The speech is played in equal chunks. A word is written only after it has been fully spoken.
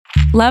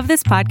Love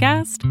this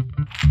podcast?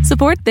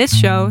 Support this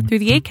show through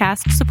the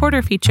Acast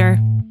supporter feature.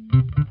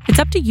 It's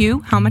up to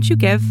you how much you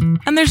give,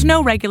 and there's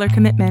no regular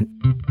commitment.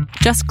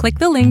 Just click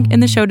the link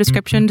in the show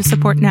description to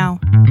support now.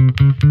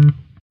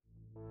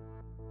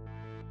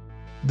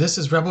 This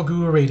is Rebel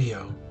Guru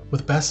Radio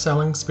with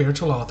best-selling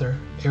spiritual author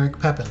Eric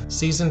Pepin,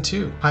 Season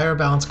 2, Higher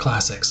Balance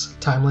Classics,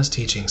 Timeless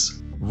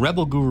Teachings.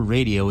 Rebel Guru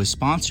Radio is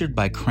sponsored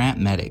by Cramp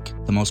Medic,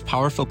 the most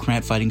powerful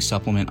cramp fighting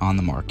supplement on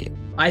the market.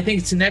 I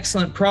think it's an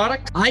excellent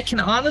product. I can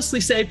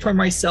honestly say for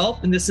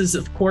myself, and this is,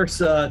 of course,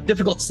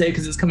 difficult to say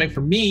because it's coming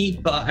from me,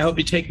 but I hope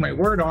you take my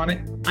word on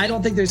it. I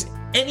don't think there's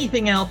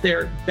anything out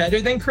there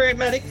better than Cramp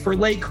Medic for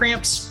leg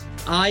cramps.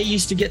 I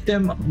used to get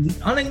them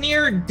on a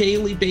near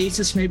daily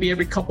basis, maybe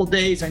every couple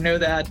days. I know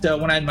that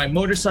when I had my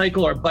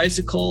motorcycle or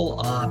bicycle,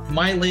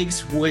 my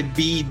legs would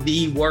be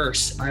the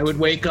worst. I would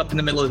wake up in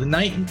the middle of the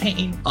night in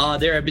pain.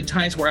 There have been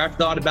times where I've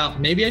thought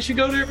about maybe I should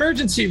go to the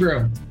emergency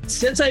room.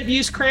 Since I've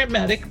used Cramp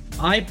Medic,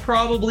 I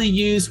probably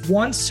use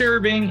one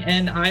serving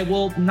and I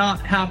will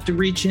not have to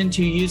reach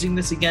into using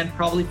this again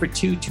probably for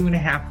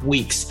 2.5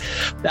 weeks.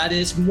 That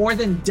is more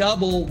than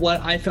double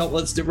what I felt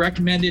was the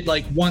recommended,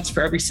 like once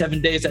for every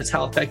 7 days. That's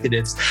how effective it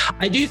is.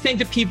 I do think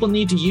that people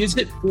need to use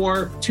it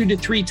for 2 to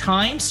 3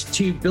 times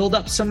to build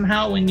up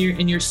somehow in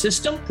your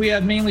system. We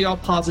have mainly all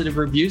positive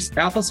reviews.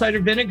 Apple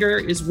cider vinegar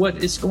is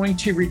what is going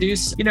to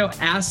reduce,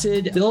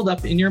 acid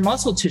buildup in your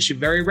muscle tissue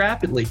very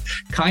rapidly.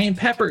 Cayenne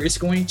pepper is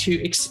going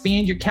to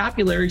expand your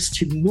capillaries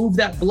to move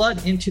that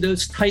blood into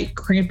those tight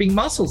cramping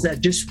muscles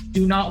that just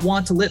do not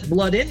want to let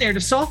blood in there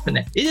to soften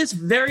it. It is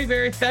very,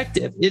 very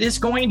effective. It is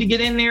going to get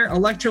in there,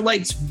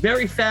 electrolytes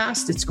very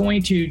fast. It's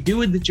going to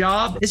do the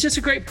job. It's just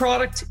a great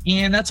product,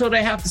 and that's what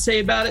I have to say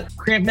about it.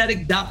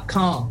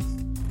 CrampMedic.com.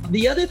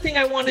 The other thing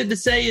I wanted to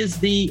say is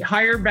the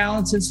Higher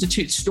Balance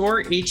Institute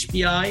store,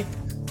 HBI,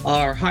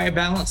 or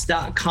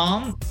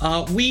higherbalance.com.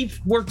 We've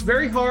worked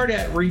very hard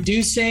at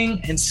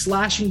reducing and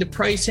slashing the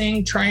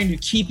pricing, trying to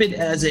keep it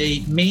as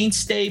a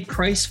mainstay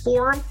price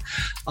for them.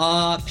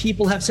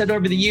 People have said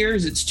over the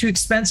years it's too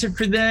expensive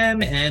for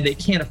them and they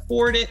can't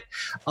afford it.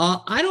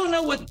 I don't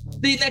know what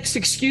the next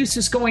excuse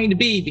is going to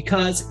be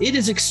because it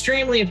is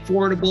extremely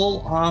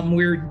affordable.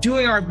 We're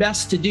doing our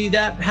best to do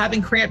that.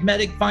 Having Cramp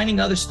Medic, finding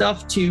other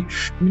stuff to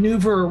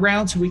maneuver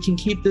around so we can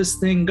keep this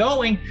thing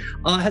going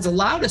has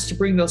allowed us to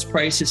bring those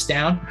prices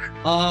down.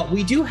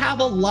 We do have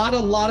a lot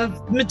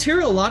of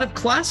material, a lot of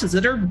classes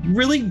that are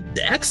really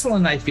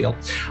excellent, I feel.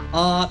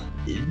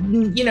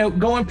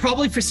 Going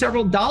probably for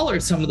several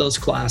dollars, some of those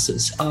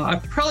classes.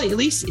 Probably at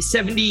least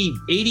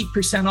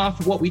 70-80% off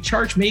of what we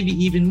charge, maybe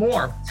even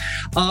more.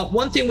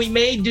 One thing we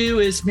may do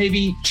is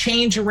maybe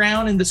change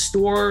around in the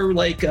store,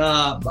 like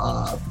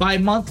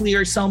bi-monthly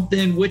or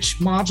something, which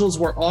modules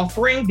we're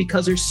offering,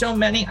 because there's so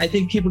many. I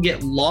think people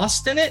get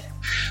lost in it.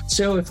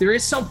 So if there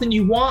is something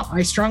you want,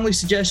 I strongly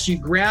suggest you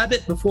grab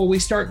it before we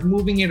start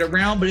moving it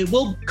around, but it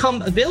will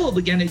come available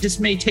again. It just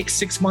may take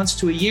 6 months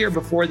to a year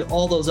before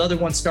all those other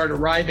ones start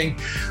arriving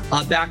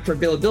back for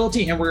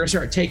availability, and we're going to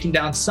start taking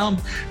down some,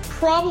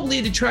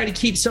 probably to try to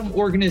keep some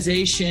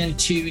organization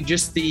to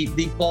just the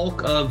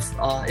bulk of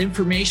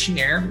information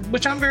there,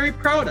 which I'm very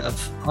proud of.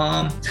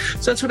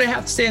 So that's what I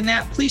have to say on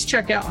that. Please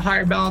check out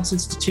Higher Balance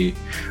Institute,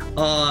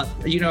 or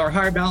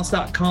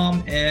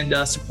higherbalance.com,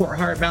 and support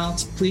Higher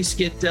Balance. Please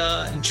get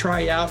and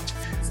try out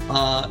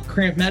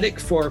Cramp Medic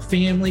for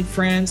family,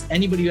 friends,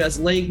 anybody who has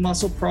leg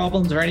muscle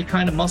problems or any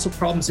kind of muscle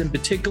problems in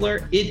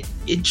particular. It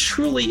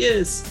truly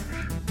is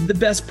the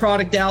best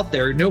product out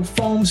there. No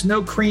foams,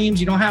 no creams.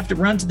 You don't have to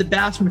run to the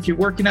bathroom if you're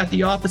working at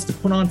the office to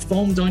put on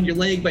foams on your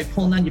leg by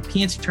pulling on your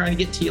pants and trying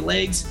to get to your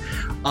legs.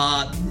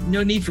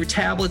 No need for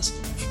tablets.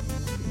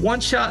 One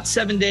shot,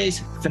 7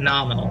 days,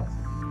 phenomenal.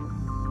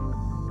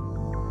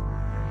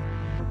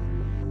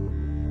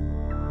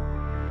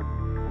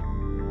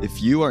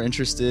 If you are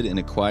interested in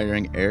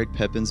acquiring Eric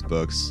Pepin's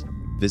books,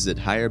 visit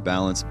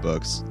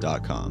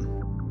higherbalancebooks.com.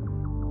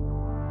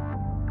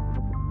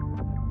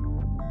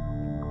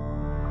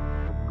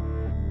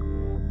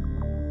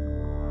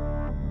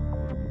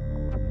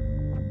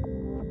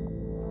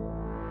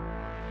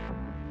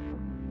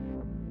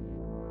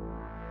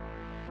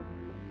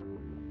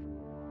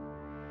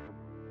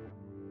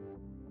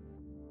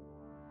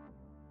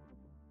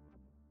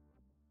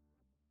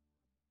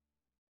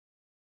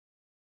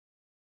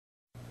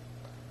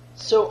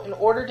 So in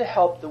order to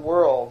help the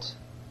world,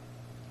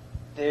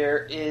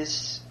 there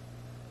is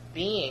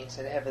beings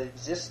that have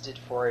existed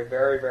for a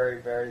very, very,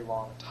 very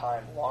long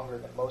time, longer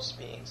than most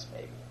beings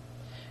maybe.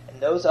 And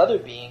those other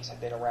beings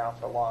have been around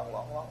for a long,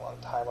 long, long, long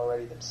time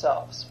already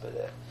themselves. But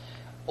an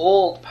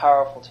old,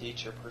 powerful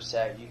teacher, per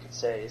se, you could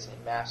say, is a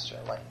master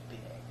enlightened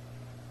being.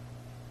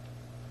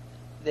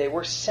 They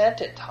were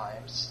sent at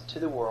times to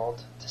the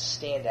world to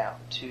stand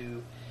out,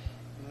 to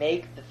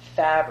make the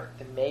fabric,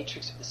 the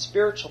matrix of the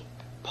spiritual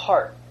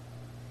part,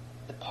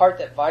 the part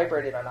that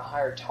vibrated on a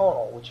higher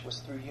tonal, which was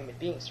through human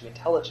beings, through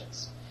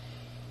intelligence,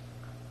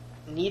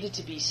 needed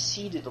to be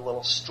seeded a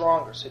little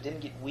stronger so it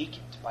didn't get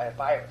weakened by a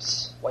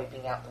virus,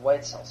 wiping out the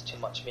white cells too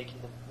much,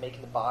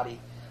 making the body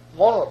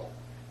vulnerable.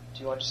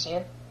 Do you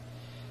understand?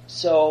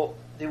 So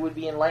there would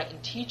be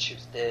enlightened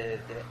teachers. The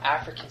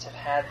Africans have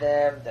had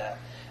them, the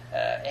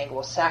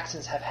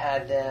Anglo-Saxons have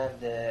had them,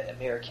 the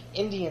American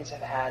Indians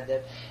have had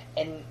them,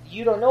 and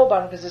you don't know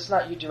about them because it's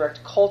not your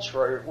direct culture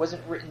or it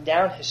wasn't written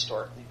down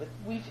historically, but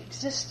we've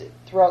existed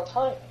throughout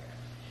time here.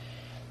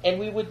 And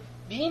we would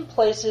be in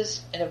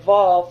places and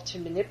evolve to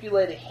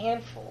manipulate a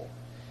handful,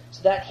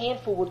 so that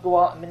handful would go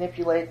out and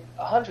manipulate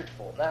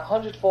 100-fold. That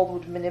 100-fold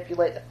would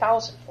manipulate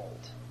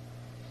 1,000-fold.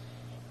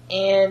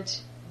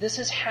 And this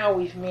is how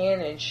we've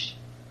managed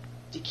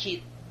to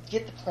get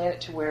the planet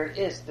to where it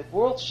is. The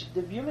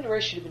human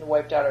race should have been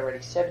wiped out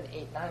already 7,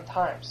 8, 9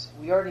 times.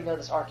 We already know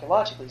this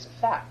archaeologically as a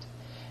fact.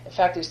 In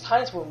fact, there's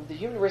times when the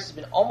human race has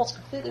been almost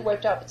completely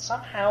wiped out, but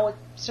somehow it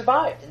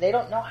survived, and they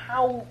don't know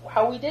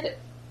how we did it.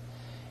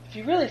 If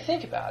you really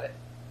think about it,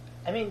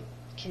 I mean,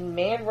 can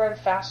man run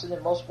faster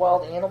than most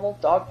wild animal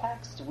dog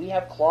packs? Do we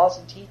have claws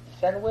and teeth to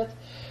fend with?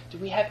 Do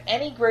we have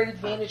any great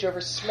advantage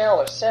over smell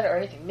or scent or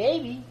anything?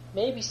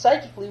 Maybe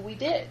psychically we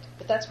did,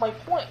 but that's my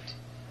point.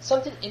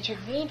 Something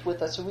intervened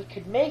with us so we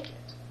could make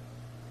it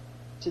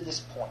to this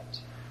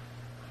point.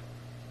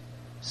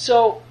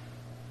 So,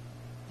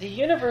 the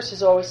universe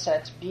has always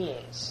sent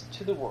beings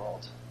to the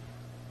world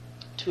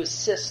to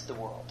assist the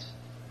world.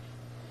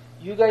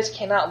 You guys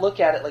cannot look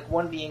at it like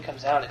one being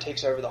comes out and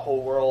takes over the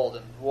whole world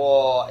and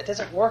whoa, it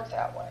doesn't work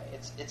that way.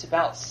 It's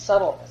about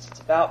subtleness.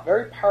 It's about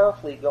very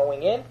powerfully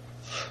going in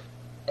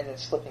and then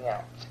slipping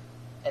out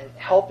and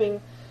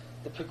helping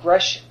the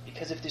progression.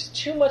 Because if there's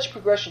too much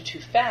progression too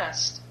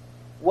fast,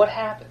 what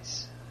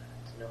happens?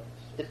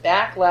 The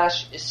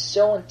backlash is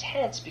so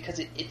intense because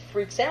it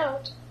freaks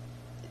out.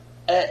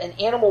 An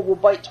animal will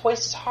bite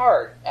twice as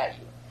hard at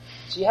you.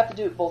 So you have to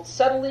do it both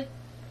subtly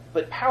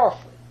but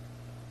powerfully.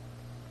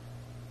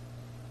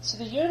 So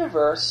the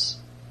universe,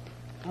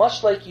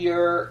 much like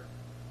your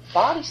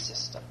body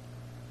system,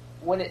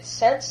 when it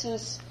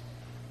senses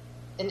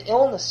an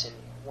illness in you,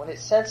 when it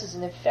senses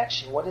an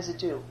infection, what does it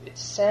do? It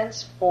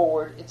sends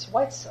forward its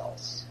white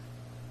cells.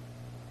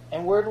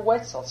 And where do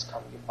white cells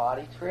come? Your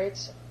body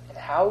creates them. And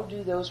how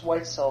do those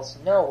white cells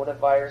know what a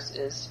virus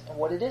is and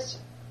what it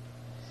isn't?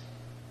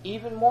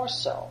 Even more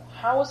so,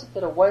 how is it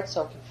that a white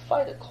cell can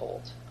fight a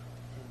cold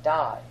and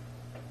die?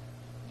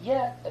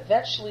 Yet,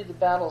 eventually the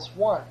battle's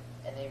won,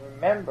 and they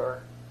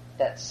remember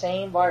that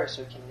same virus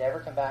so it can never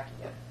come back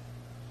again.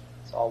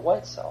 It's all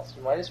white cells.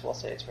 You might as well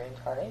say it's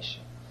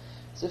reincarnation.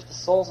 As if the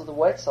souls of the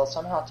white cells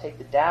somehow take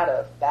the data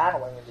of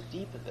battling in the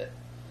deep of it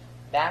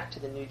back to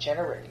the new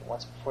generating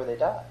once before they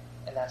die.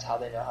 And that's how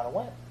they know how to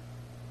win.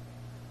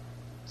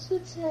 So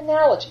it's an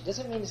analogy. It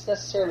doesn't mean it's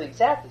necessarily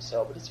exactly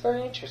so, but it's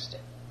very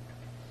interesting.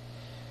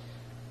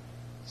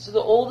 So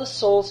the oldest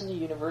souls in the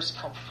universe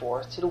come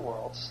forth to the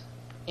world,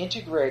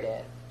 integrate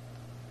in,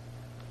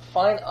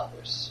 find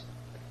others,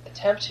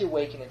 attempt to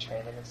awaken and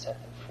train them, and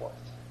set them forth.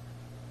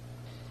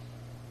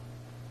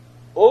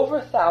 Over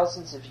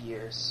thousands of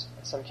years,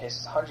 in some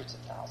cases hundreds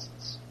of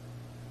thousands,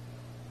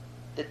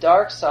 the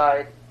dark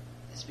side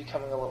is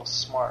becoming a little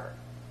smarter.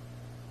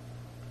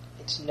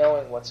 It's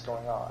knowing what's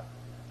going on.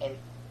 And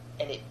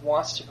it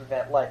wants to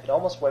prevent life. It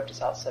almost wiped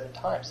us out 7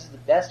 times. This is the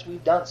best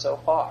we've done so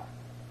far.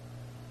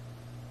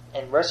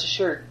 And rest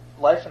assured,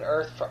 life on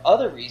Earth for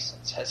other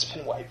reasons has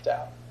been wiped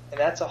out. And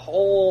that's a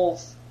whole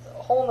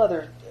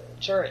other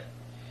journey.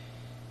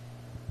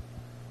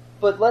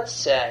 But let's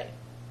say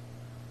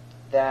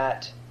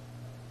that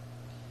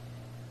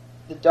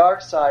the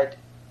dark side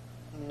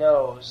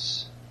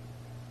knows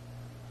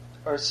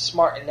or is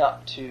smart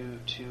enough to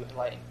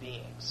enlighten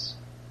beings.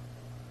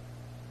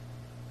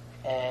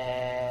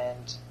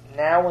 And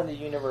now when the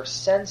universe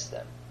sends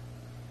them,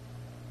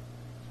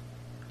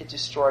 it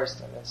destroys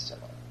them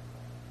instantly.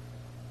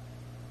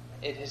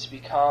 It has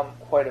become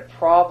quite a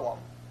problem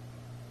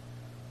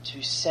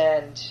to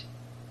send,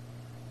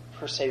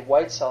 per se,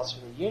 white cells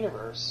from the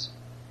universe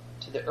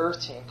to the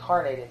Earth to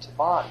incarnate into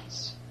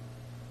bodies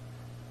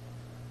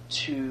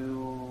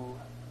to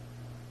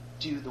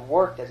do the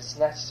work that is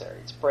necessary.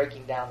 It's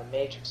breaking down the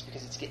matrix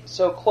because it's getting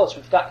so close.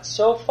 We've gotten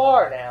so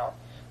far now,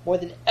 more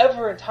than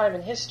ever in time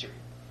in history.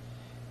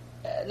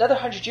 Another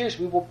 100 years,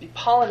 we will be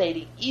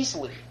pollinating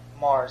easily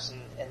Mars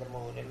and the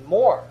Moon and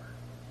more.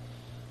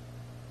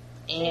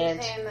 And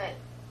you're saying that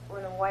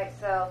when a white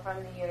cell from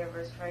the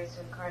universe tries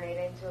to incarnate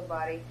into a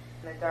body,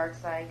 the dark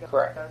side goes.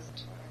 Correct.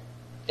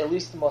 At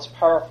least the most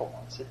powerful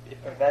ones.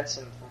 It prevents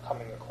them from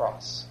coming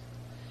across,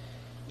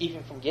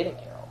 even from getting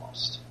here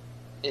almost.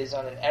 Is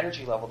on an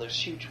energy level. There's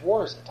huge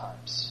wars at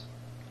times.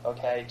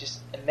 Okay,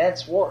 just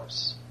immense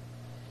wars.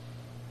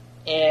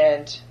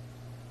 And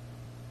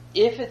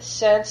if it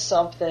sends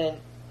something,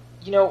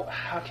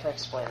 how can I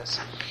explain this?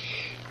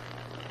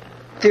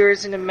 There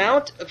is an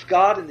amount of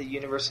God in the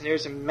universe, and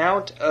there's an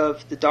amount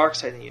of the dark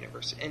side in the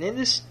universe. And in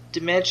this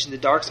dimension, the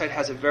dark side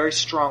has a very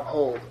strong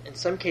hold. In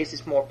some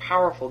cases, more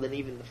powerful than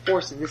even the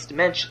force in this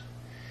dimension.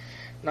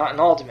 Not in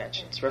all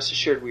dimensions. Rest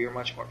assured, we are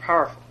much more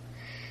powerful.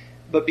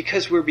 But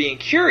because we're being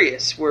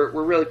curious, we're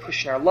really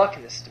pushing our luck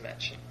in this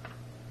dimension.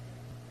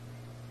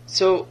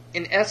 So,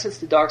 in essence,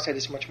 the dark side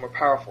is much more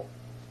powerful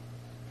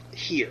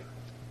here.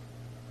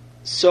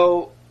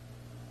 So,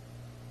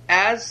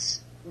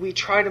 as we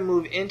try to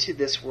move into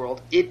this world,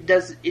 it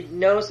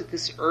knows that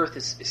this Earth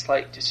is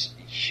like just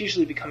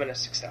hugely becoming a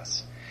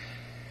success.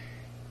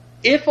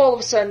 If all of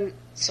a sudden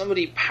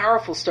somebody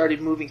powerful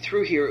started moving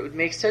through here, it would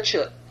make such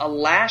a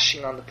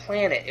lashing on the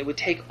planet. It would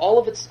take all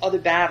of its other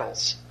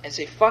battles and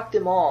say, fuck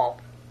them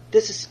all.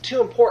 This is too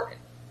important.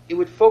 It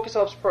would focus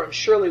all its support, and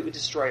surely it would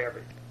destroy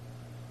everything.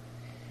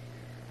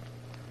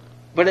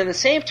 But in the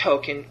same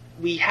token,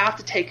 we have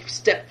to take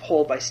step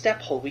hold by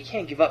step hold. We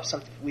can't give up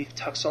something we've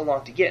took so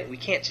long to get. We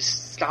can't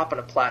just stop on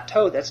a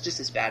plateau. That's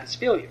just as bad as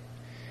failure.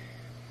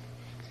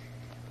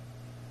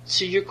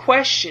 So your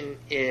question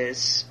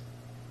is,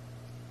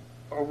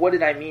 or what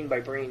did I mean by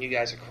bringing you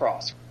guys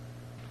across?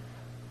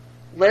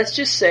 Let's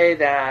just say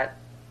that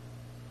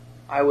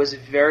I was a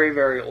very,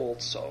 very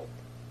old soul.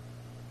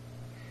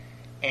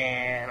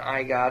 And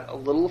I got a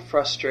little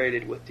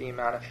frustrated with the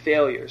amount of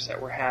failures that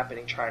were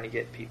happening trying to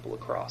get people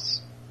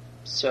across.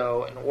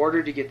 So in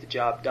order to get the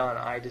job done,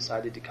 I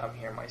decided to come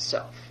here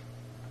myself.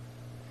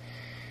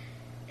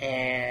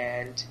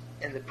 And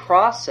in the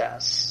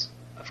process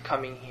of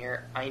coming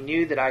here, I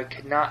knew that I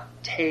could not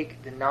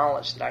take the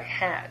knowledge that I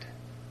had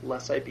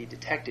lest I be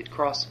detected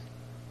crossing.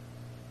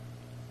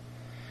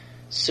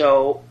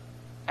 So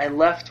I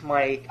left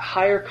my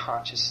higher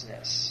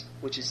consciousness,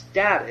 which is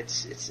data,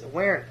 it's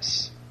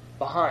awareness,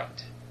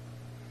 behind.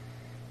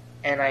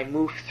 And I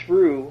moved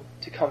through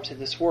to come to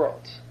this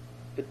world.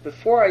 But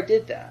before I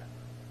did that,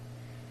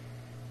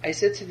 I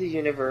said to the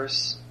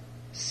universe,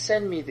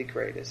 send me the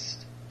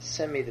greatest,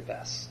 send me the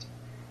best.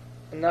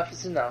 Enough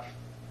is enough.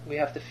 We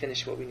have to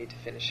finish what we need to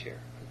finish here.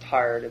 I'm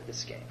tired of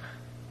this game.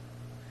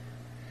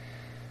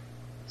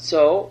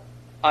 So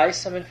I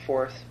summoned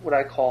forth what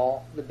I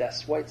call the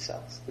best white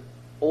cells, the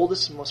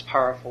oldest and most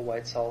powerful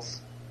white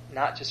cells,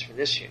 not just from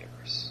this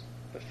universe,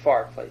 but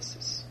far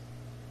places.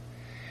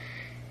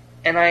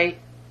 And I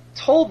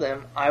told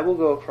them, I will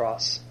go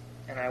across,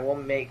 and I will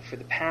make for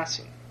the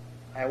passing.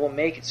 I will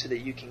make it so that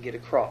you can get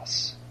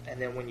across.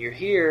 And then when you're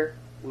here,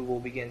 we will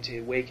begin the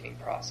awakening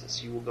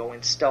process. You will go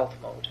in stealth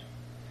mode.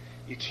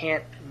 You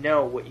can't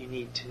know what you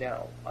need to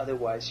know.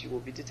 Otherwise, you will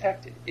be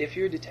detected. If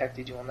you're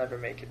detected, you will never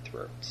make it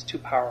through. It's too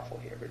powerful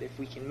here. But if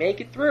we can make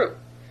it through,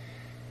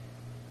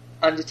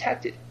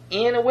 undetected,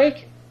 and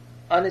awaken,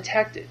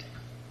 undetected,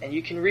 and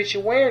you can reach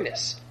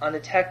awareness,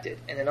 undetected,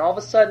 and then all of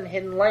a sudden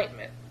hit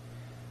enlightenment,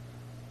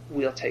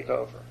 we'll take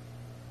over.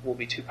 We'll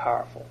be too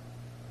powerful.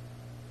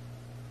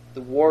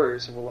 The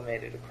warriors will have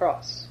made it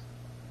across.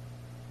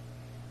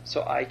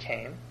 So I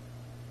came.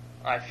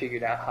 I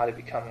figured out how to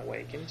become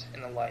awakened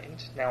and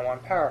enlightened. Now I'm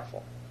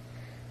powerful.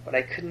 But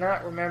I could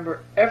not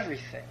remember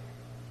everything,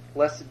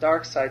 lest the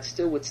dark side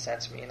still would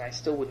sense me and I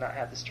still would not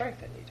have the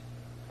strength I need.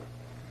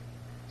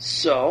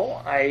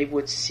 So I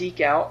would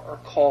seek out or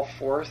call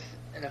forth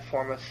in a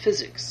form of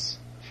physics.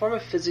 A form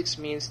of physics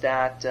means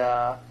that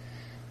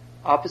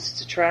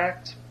opposites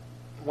attract.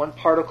 One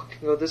particle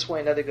can go this way,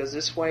 another goes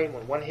this way, and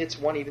when one hits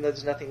one, even though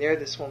there's nothing there,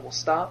 this one will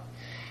stop.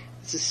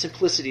 It's the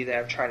simplicity that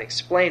I'm trying to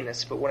explain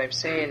this, but what I'm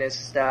saying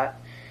is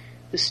that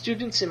the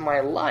students in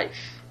my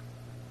life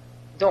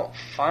don't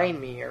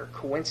find me or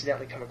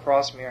coincidentally come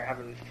across me or have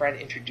a friend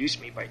introduce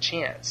me by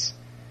chance.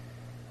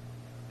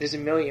 There's a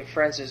million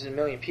friends, there's a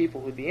million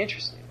people who'd be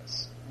interested in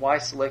this. Why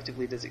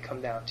selectively does it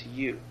come down to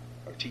you,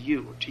 or to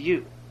you, or to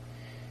you?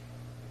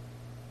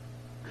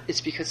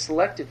 It's because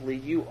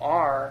selectively you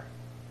are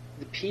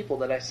the people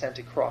that I sent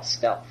across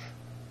stealth.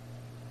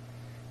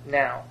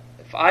 Now,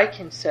 if I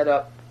can set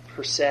up,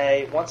 per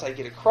se, once I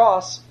get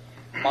across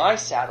my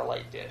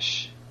satellite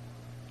dish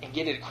and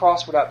get it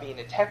across without being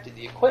detected,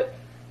 the equipment,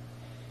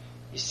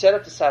 you set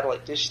up the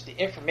satellite dish, the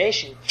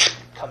information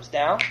comes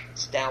down,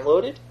 it's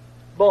downloaded,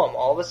 boom,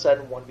 all of a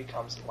sudden one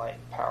becomes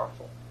enlightened,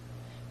 powerful.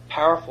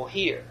 Powerful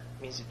here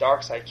means the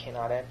dark side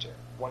cannot enter.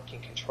 One can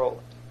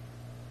control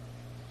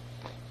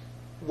it.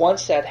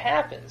 Once that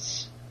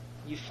happens,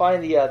 you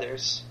find the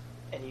others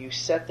and you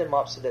set them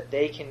up so that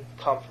they can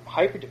come from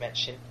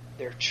hyperdimension,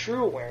 their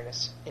true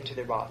awareness, into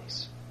their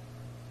bodies.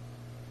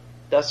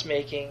 Thus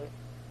making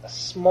a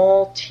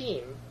small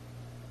team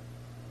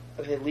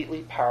of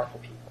elitely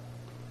powerful people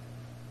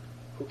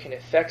who can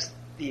affect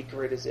the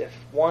grid as if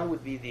one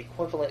would be the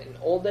equivalent in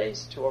old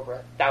days to over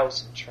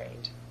 1,000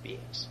 trained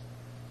beings.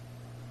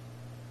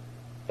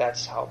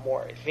 That's how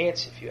more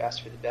advanced if you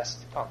ask for the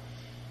best to come.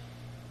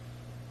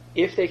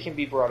 If they can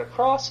be brought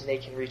across and they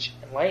can reach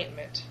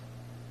enlightenment,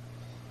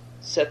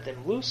 set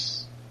them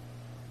loose,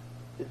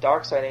 the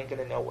dark side ain't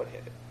going to know what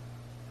hit it.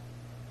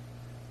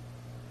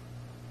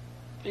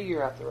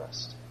 Figure out the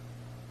rest.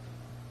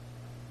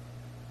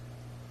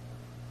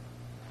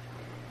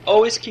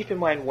 Always keep in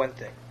mind one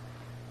thing.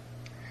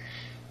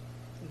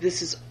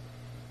 This is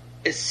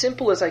as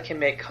simple as I can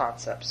make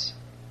concepts.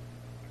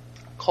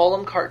 Call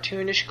them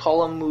cartoonish,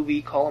 call them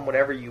movie, call them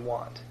whatever you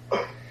want.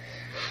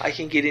 I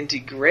can get into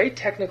great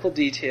technical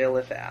detail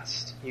if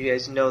asked. You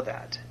guys know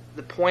that.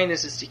 The point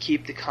is to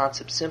keep the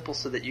concept simple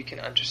so that you can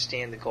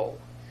understand the goal.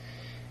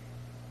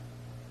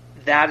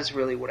 That is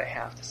really what I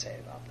have to say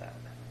about that.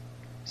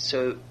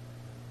 So,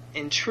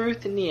 in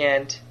truth, in the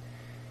end,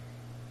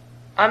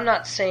 I'm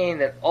not saying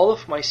that all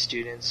of my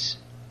students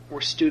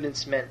were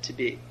students meant to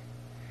be.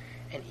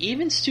 And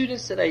even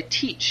students that I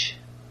teach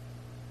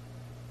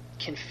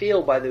can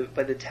fail by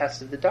the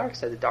test of the dark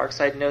side. The dark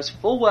side knows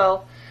full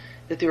well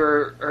that there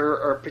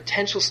are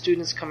potential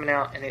students coming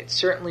out, and it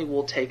certainly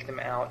will take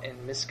them out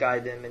and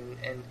misguide them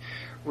and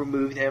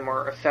remove them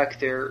or affect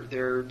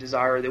their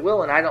desire or their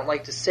will. And I don't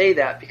like to say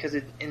that because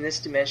in this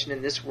dimension,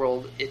 in this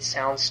world, it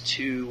sounds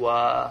too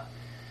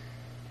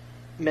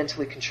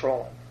mentally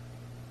controlling.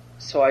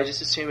 So I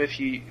just assume if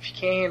you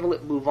can't handle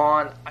it, move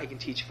on. I can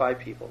teach 5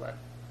 people then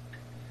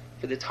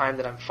for the time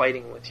that I'm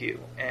fighting with you.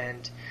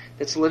 And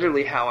that's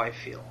literally how I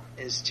feel,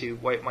 is to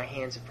wipe my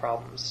hands of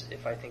problems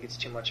if I think it's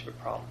too much of a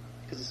problem,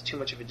 because it's too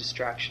much of a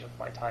distraction of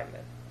my time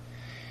then.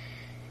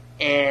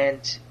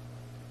 And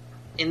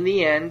in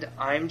the end,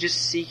 I'm just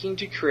seeking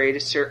to create a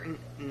certain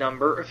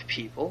number of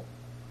people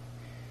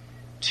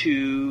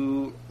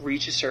to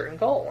reach a certain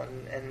goal,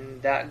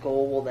 and that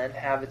goal will then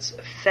have its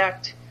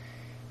effect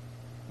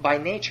by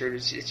nature.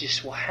 It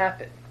just will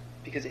happen,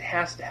 because it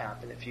has to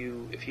happen. If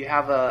you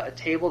have a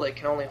table that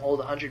can only hold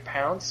 100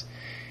 pounds,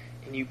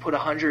 and you put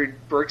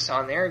 100 bricks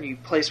on there, and you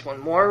place one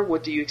more,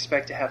 what do you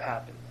expect to have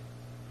happen?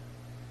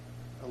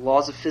 The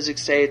laws of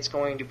physics say it's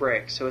going to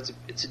break, so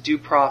it's a due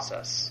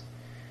process.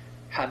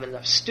 Have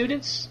enough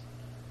students,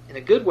 in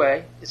a good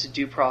way, it's a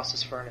due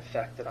process for an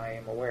effect that I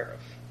am aware of.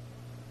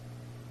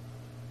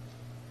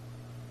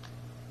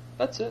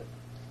 That's it.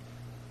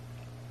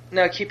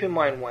 Now keep in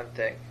mind one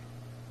thing.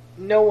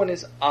 No one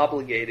is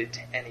obligated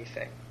to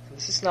anything. And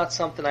this is not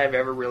something I've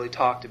ever really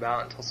talked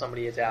about until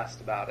somebody has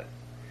asked about it.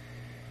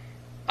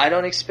 I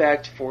don't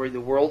expect for the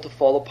world to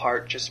fall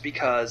apart just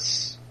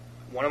because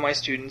one of my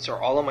students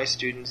or all of my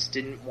students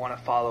didn't want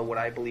to follow what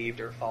I believed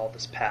or follow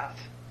this path.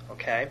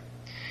 Okay?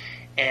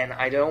 And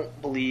I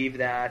don't believe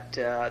that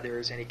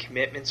there's any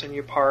commitments on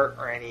your part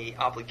or any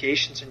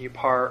obligations on your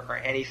part or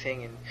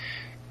anything. And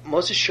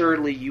most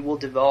assuredly, you will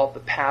develop a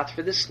path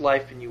for this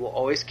life, and you will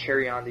always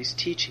carry on these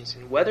teachings.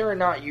 And whether or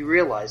not you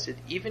realize it,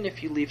 even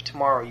if you leave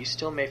tomorrow, you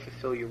still may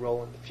fulfill your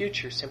role in the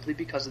future simply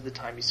because of the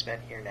time you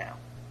spent here now.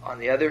 On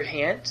the other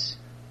hand,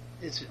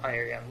 it's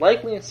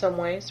unlikely in some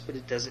ways, but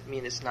it doesn't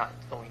mean it's not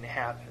going to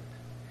happen.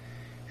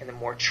 And the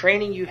more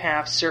training you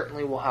have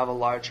certainly will have a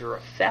larger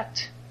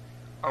effect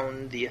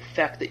on the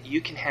effect that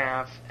you can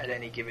have at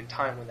any given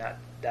time when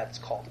that's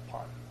called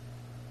upon.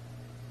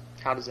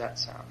 How does that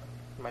sound?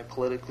 Am I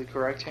politically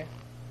correct here?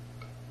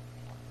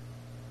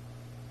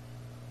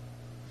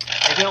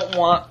 I don't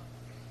want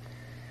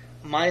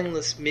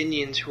mindless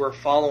minions who are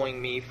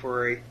following me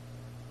for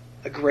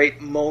a great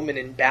moment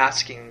in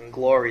basking in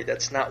glory.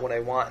 That's not what I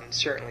want, and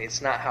certainly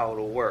it's not how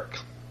it'll work.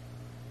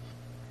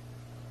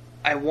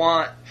 I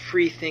want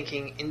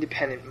free-thinking,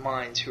 independent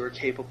minds who are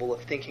capable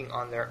of thinking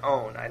on their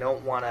own. I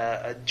don't want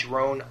a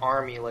drone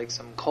army like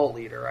some cult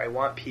leader. I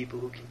want people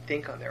who can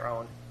think on their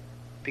own,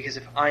 because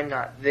if I'm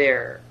not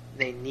there,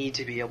 they need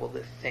to be able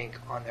to think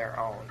on their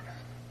own.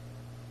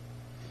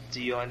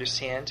 Do you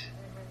understand?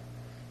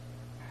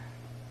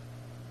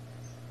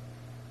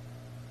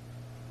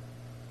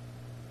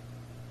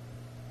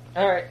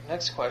 Alright,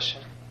 next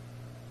question.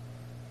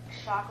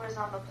 Chakras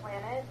on the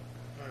planet?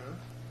 Mm-hmm.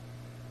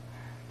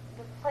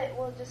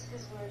 Well, just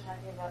because we were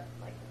talking about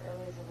like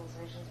early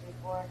civilizations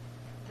before,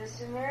 the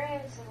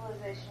Sumerian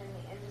civilization,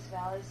 the Indus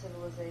Valley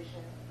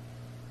civilization,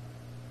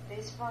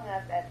 they sprung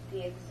up at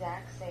the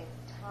exact same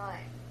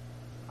time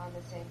on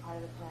the same part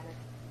of the planet.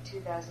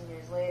 2,000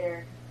 years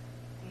later,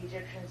 the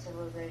Egyptian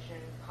civilization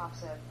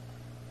pops up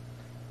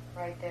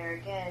right there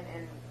again.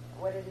 And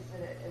what is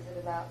it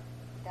about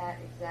that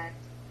exact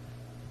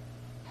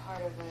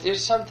part of it?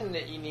 There's something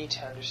that you need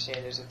to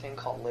understand. There's a thing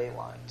called ley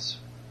lines.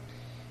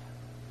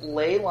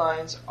 Ley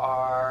lines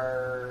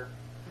are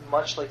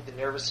much like the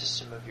nervous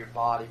system of your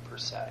body, per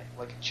se.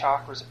 Like a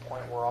chakra is a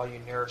point where all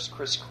your nerves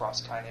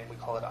crisscross, kind of, and we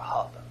call it a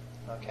hub.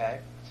 Okay?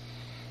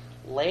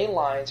 Ley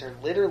lines are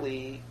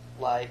literally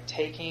like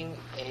taking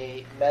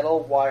a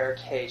metal wire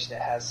cage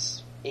that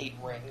has 8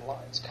 ring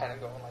lines kind of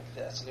going like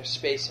this, and there's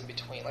space in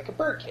between, like a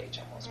bird cage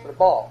almost, but a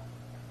ball.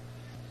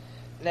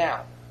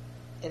 Now,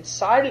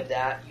 inside of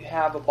that, you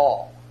have a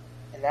ball,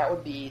 and that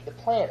would be the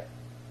planet.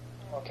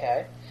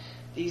 Okay?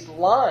 These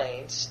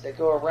lines that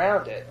go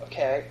around it,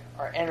 okay,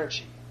 are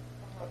energy.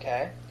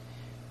 Okay?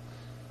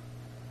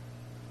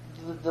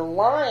 The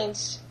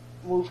lines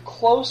move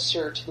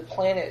closer to the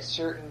planet at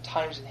certain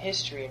times in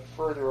history and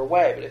further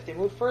away. But if they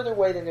move further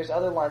away, then there's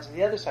other lines on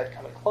the other side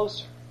coming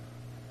closer.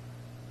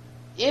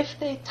 If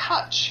they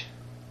touch,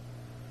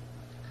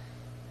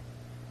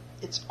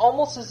 it's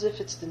almost as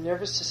if it's the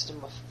nervous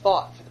system of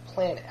thought for the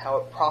planet, how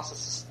it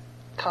processes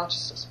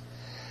consciousness.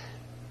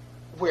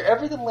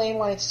 Wherever the ley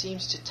line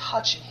seems to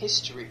touch in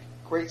history,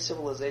 great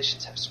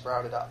civilizations have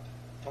sprouted up.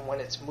 And when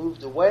it's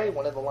moved away,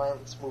 one of the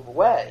lines move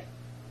away,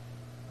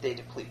 they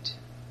deplete.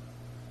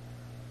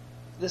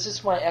 This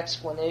is my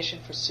explanation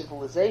for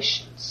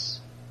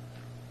civilizations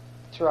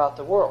throughout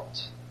the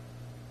world.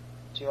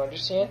 Do you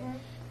understand? Mm-hmm.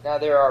 Now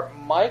there are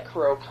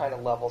micro kind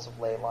of levels of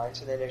ley lines,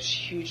 and then there's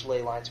huge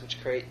ley lines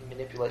which create and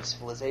manipulate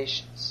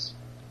civilizations.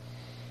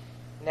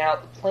 Now,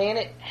 the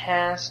planet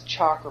has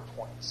chakra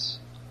points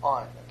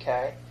on it,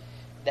 okay,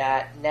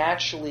 that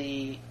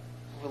naturally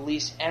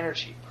release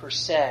energy per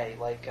se,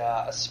 like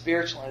a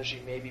spiritual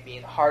energy maybe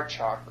being heart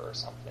chakra or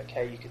something,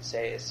 okay, you could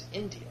say is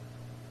India.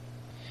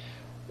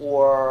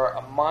 Or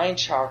a mind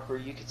chakra,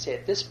 you could say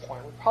at this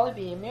point, would probably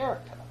be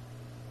America.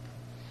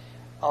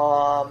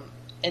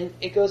 And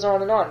it goes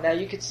on and on. Now,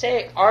 you could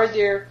say, are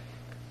there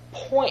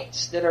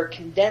points that are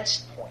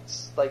condensed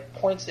points, like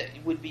points that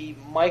would be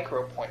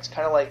micro points,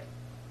 kind of like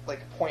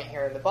a point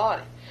here in the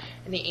body?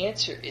 And the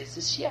answer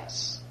is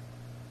yes.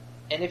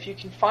 And if you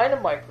can find a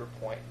micro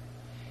point,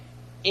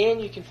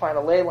 and you can find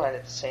a ley line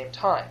at the same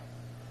time,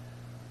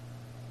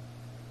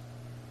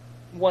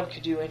 one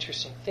could do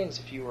interesting things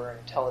if you were an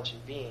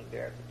intelligent being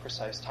there at the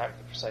precise time, at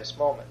the precise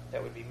moment.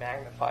 That would be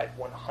magnified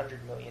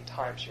 100 million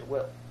times your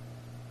will,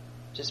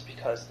 just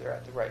because they're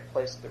at the right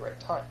place at the right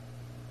time.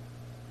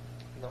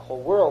 And the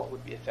whole world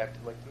would be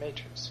affected like the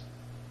Matrix.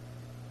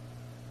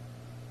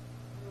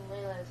 The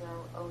ley lines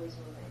are always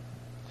moving.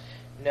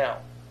 No.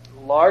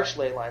 Large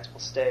ley lines will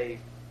stay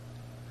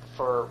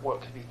for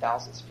what could be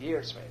thousands of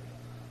years, maybe.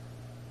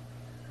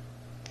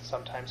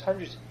 Sometimes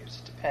hundreds of years.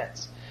 It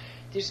depends.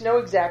 There's no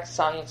exact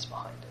science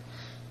behind it.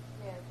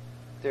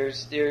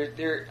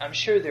 Yeah. I'm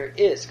sure there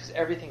is, because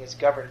everything is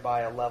governed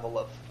by a level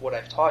of what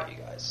I've taught you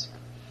guys.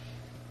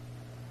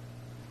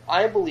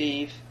 I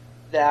believe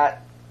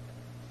that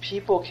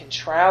people can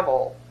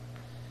travel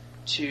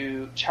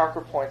to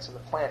chakra points on the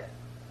planet.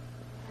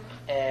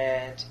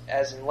 And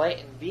as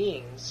enlightened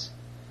beings,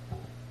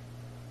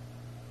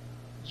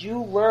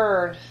 you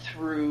learn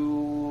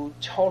through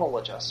tonal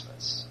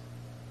adjustments.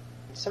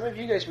 And some of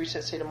you guys reach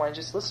that state of mind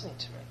just listening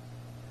to me.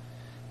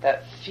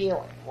 That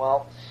feeling.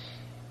 Well,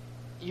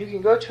 you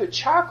can go to a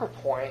chakra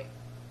point,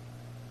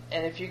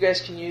 and if you guys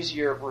can use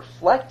your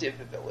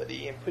reflective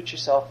ability and put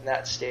yourself in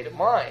that state of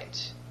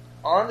mind,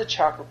 on the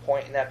chakra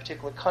point in that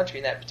particular country,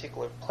 in that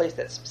particular place,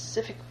 that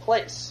specific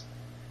place,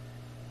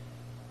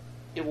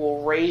 it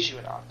will raise you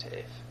an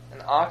octave.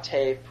 An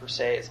octave, per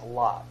se, is a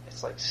lot.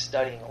 It's like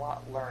studying a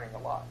lot, learning a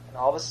lot. And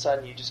all of a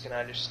sudden, you're just going to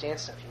understand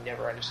stuff you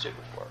never understood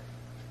before.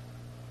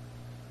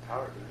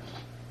 Power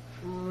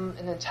boost.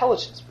 An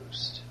intelligence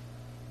boost.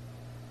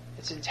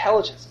 It's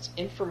intelligence. It's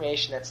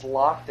information that's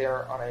locked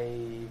there on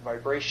a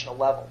vibrational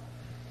level.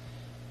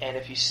 And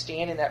if you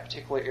stand in that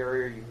particular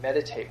area, you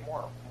meditate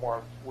more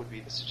would be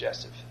the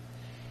suggestive.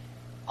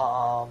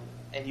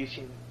 And you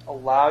can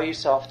allow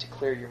yourself to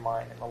clear your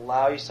mind and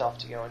allow yourself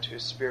to go into a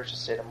spiritual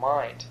state of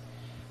mind.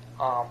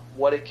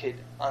 What it could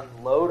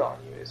unload on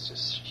you is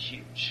just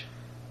huge.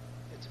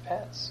 It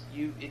depends.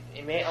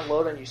 It may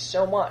unload on you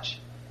so much,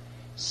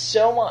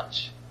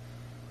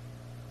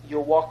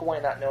 you'll walk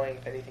away not knowing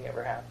if anything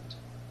ever happened.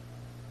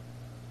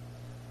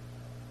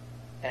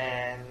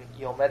 And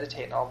you'll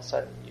meditate, and all of a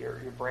sudden your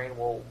brain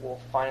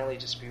will finally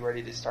just be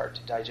ready to start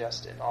to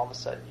digest it, and all of a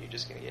sudden you're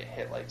just going to get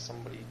hit like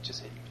somebody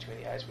just hit you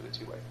between the eyes with a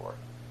 2x4.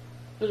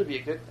 It'll be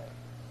a good thing.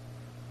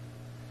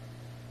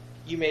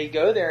 You may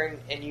go there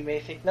and you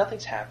may think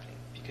nothing's happening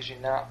because you're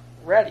not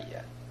ready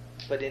yet.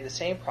 But in the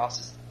same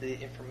process,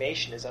 the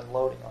information is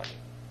unloading on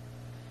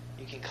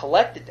you. You can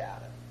collect the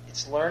data.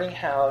 It's learning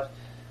how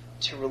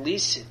to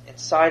release it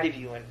inside of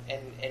you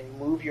and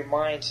move your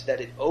mind so that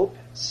it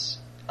opens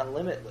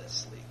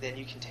unlimitlessly. Then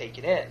you can take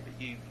it in. But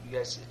you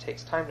guys, it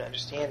takes time to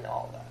understand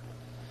all that.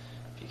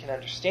 If you can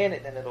understand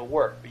it, then it'll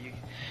work. But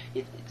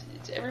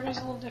everybody's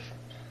a little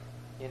different,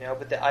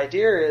 But the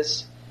idea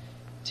is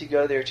to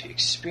go there to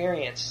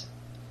experience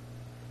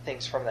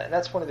things from that, and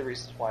that's one of the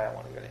reasons why I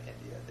want to go to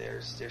India.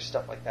 There's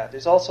stuff like that.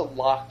 There's also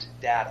locked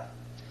data.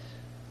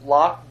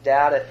 Locked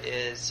data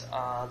is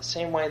the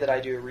same way that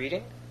I do a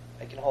reading.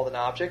 I can hold an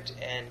object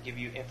and give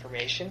you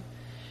information.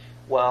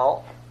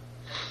 Well,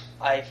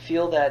 I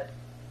feel that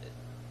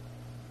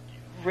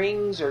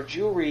rings or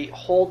jewelry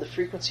hold the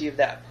frequency of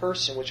that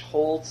person, which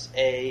holds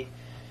a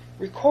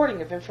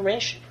recording of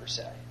information, per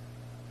se.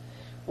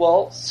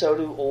 Well, so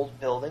do old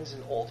buildings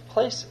and old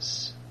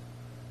places.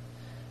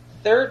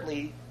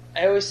 Thirdly,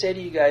 I always say to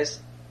you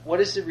guys,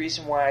 what is the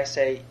reason why I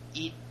say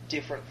eat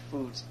different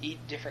foods,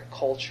 eat different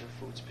culture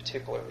foods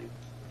particularly?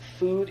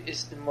 Food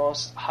is the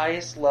most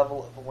highest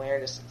level of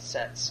awareness and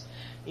sense.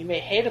 You may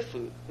hate a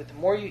food, but the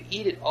more you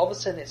eat it, all of a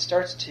sudden it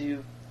starts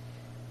to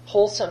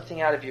pull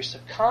something out of your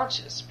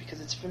subconscious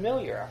because it's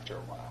familiar after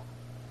a while.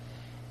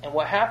 And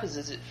what happens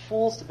is it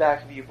fools the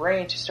back of your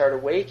brain to start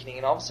awakening,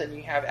 and all of a sudden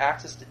you have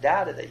access to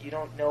data that you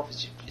don't know if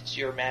it's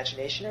your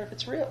imagination or if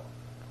it's real.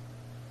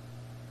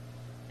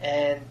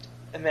 And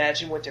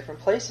imagine what different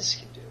places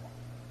can do.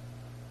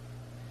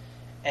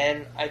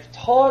 And I've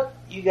taught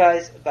you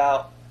guys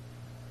about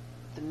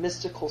the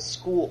mystical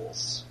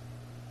schools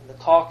in the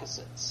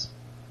Caucasus,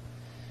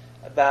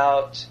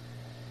 about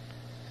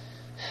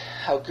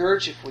how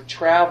Gurdjieff would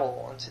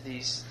travel into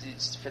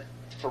these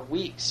for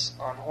weeks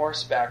on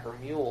horseback or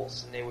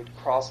mules, and they would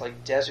cross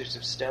like deserts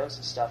of stones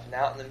and stuff, and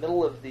out in the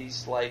middle of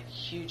these like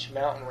huge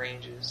mountain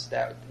ranges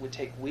that would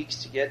take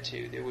weeks to get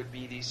to, there would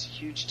be these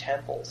huge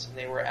temples, and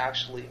they were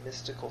actually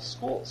mystical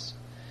schools.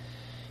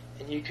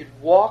 And you could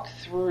walk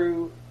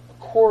through a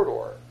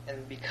corridor,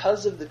 and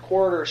because of the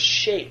corridor's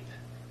shape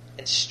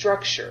and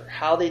structure,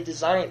 how they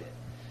designed it,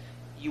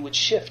 you would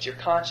shift your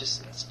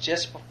consciousness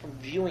just from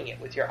viewing it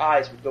with your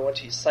eyes, would go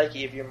into the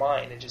psyche of your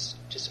mind and just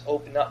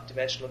open up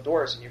dimensional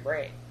doors in your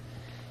brain.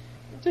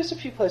 There's a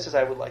few places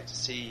I would like to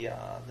see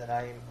that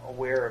I'm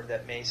aware of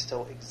that may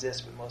still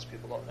exist, but most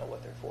people don't know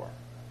what they're for.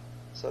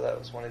 So that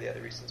was one of the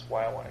other reasons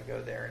why I want to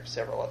go there and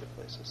several other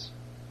places.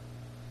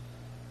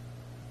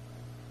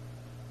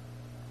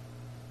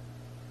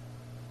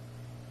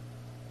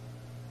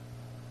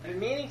 I've been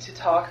meaning to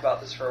talk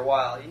about this for a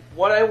while.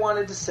 What I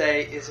wanted to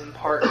say is in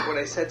part what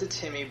I said to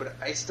Timmy, but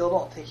I still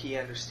don't think he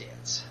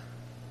understands.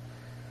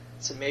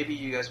 So maybe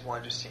you guys will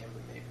understand,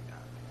 but maybe not.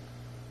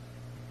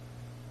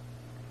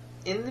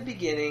 In the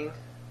beginning,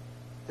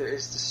 there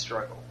is the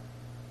struggle.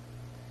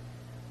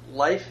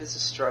 Life is a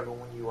struggle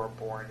when you are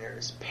born. There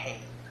is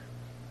pain.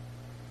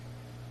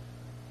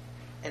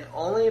 And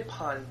only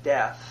upon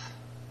death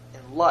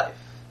in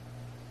life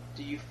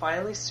do you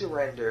finally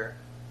surrender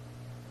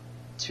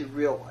to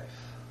real life.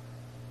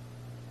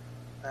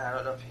 Now, I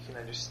don't know if you can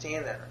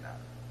understand that or not.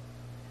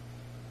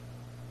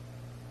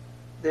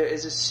 There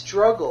is a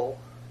struggle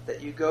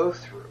that you go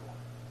through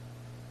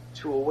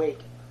to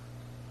awaken.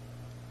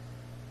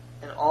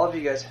 And all of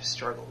you guys have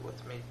struggled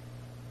with me.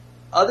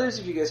 Others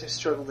of you guys have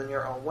struggled in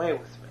your own way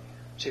with me.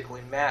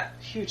 Particularly Matt,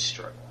 huge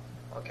struggle.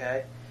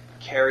 Okay?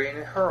 Carrie in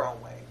her own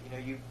way. You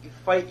know, you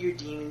fight your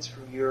demons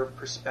from your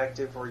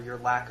perspective or your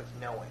lack of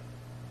knowing.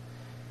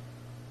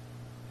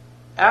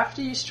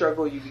 After you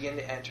struggle, you begin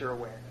to enter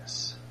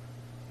awareness.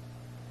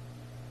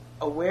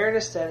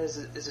 Awareness then is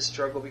a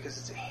struggle because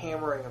it's a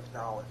hammering of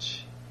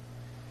knowledge.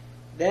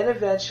 Then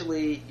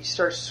eventually you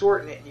start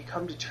sorting it and you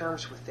come to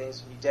terms with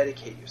things and you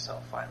dedicate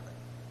yourself finally.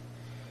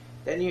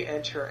 Then you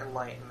enter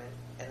enlightenment,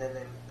 and then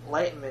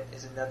enlightenment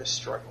is another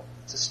struggle.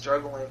 It's a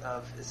struggling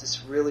of, is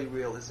this really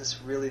real? Is this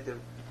really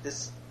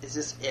is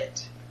this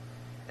it?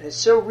 And it's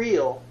so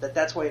real that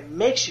that's why it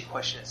makes you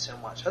question it so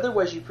much.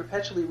 Otherwise you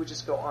perpetually would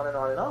just go on and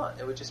on and on.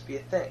 It would just be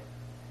a thing.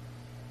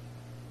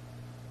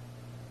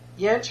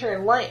 You enter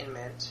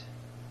enlightenment,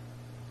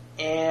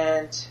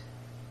 and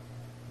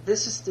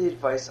this is the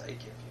advice I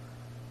give you.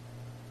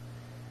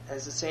 And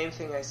it's the same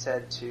thing I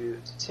said to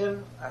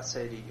Tim, I'll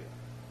say to you.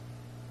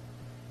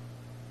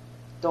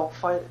 Don't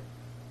fight it.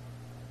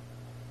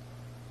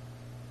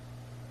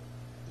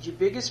 Your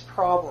biggest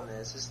problem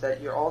is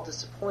that you're all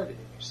disappointed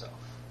in yourself.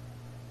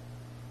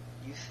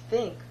 You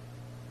think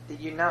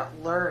that you're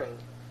not learning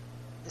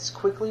as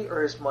quickly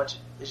or as much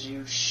as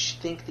you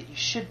think that you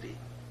should be.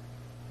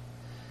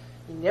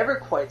 You're never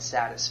quite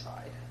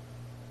satisfied,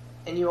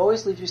 and you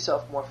always leave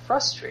yourself more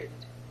frustrated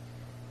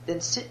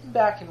than sitting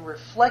back and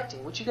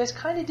reflecting, which you guys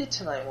kind of did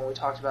tonight when we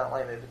talked about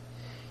enlightenment.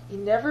 But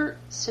you never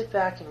sit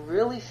back and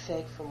really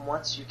think from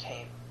whence you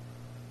came.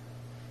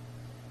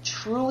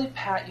 Truly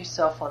pat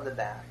yourself on the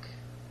back.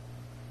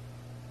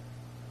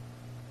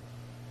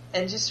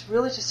 And just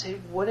really just say,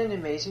 what an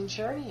amazing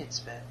journey it's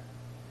been.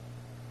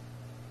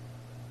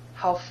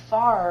 How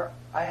far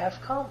I have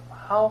come.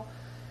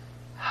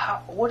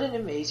 What an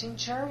amazing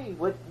journey.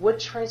 What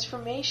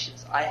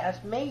transformations I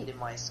have made in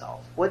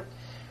myself. What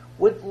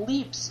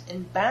leaps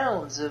and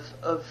bounds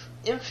of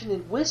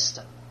infinite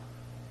wisdom.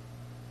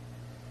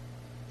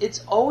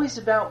 It's always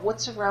about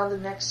what's around the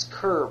next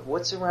curve,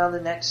 what's around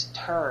the next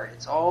turn.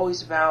 It's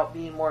always about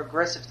being more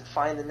aggressive to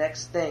find the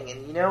next thing.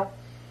 And you know,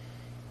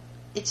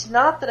 it's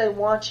not that I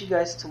want you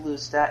guys to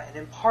lose that, and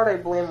in part I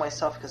blame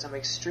myself because I'm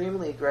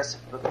extremely aggressive,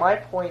 but my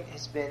point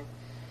has been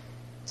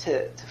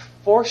to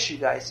force you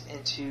guys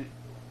into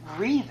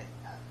breathing.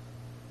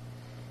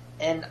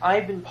 And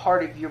I've been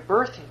part of your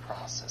birthing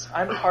process.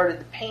 I'm part of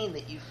the pain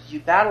that you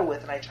battle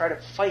with, and I try to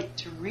fight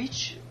to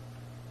reach you.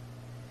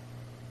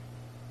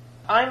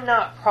 I'm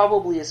not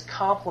probably as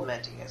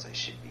complimenting as I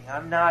should be.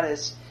 I'm not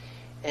as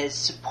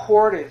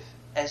supportive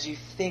as you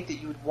think that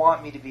you would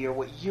want me to be, or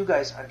what you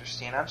guys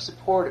understand. I'm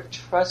supportive.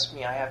 Trust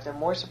me, I have done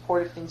more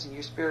supportive things in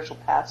your spiritual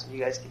paths than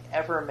you guys can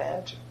ever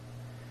imagine.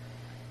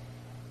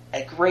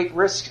 At great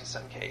risk in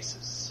some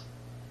cases.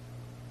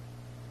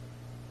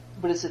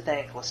 But it's a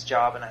thankless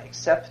job, and I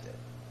accept it.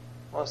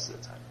 Most of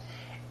the time.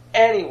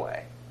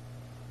 Anyway,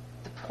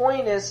 the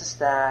point is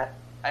that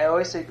I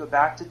always say go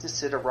back to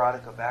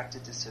Desiderata, go back to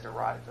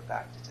Desiderata, go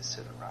back to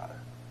Desiderata.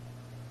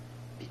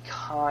 Be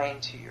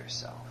kind to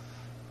yourself.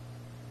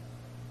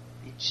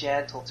 Be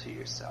gentle to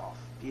yourself.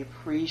 Be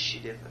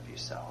appreciative of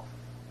yourself.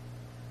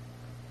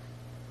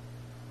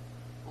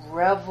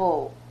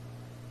 Revel.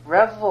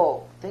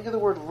 Revel. Think of the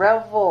word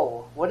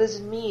revel. What does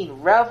it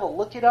mean? Revel.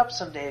 Look it up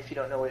someday if you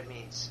don't know what it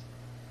means.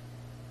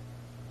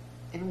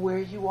 And where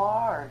you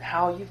are, and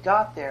how you've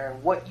got there,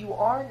 and what you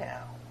are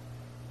now.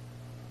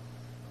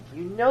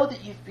 You know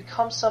that you've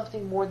become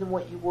something more than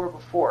what you were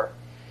before.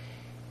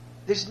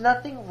 There's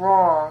nothing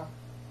wrong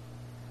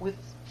with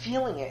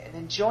feeling it, and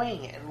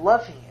enjoying it, and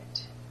loving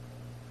it.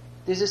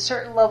 There's a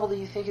certain level that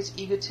you think is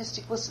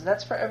egotistic. Listen,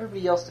 that's for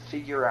everybody else to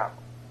figure out.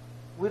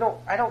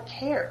 I don't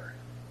care.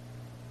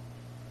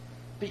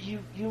 But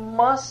you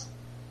must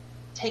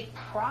take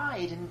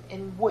pride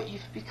in what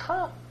you've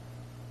become.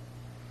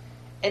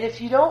 And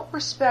if you don't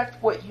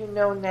respect what you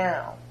know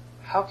now,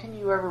 how can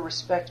you ever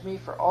respect me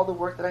for all the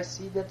work that I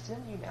see that's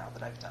in you now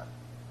that I've done?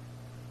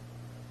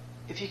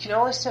 If you can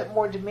only set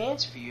more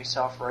demands for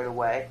yourself right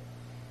away,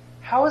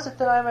 how is it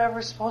that I'm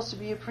ever supposed to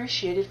be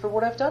appreciated for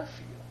what I've done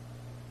for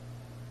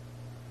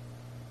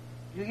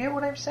you? You get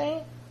what I'm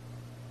saying?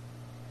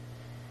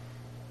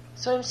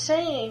 So I'm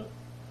saying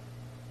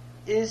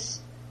is,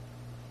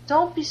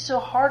 don't be so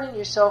hard on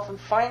yourself in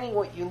finding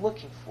what you're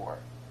looking for.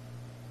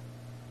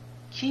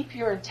 Keep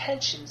your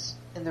intentions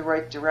in the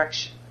right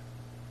direction.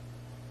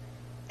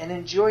 And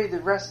enjoy the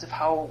rest of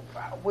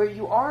where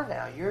you are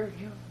now.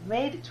 You've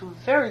made it to a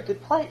very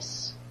good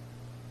place.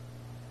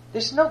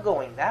 There's no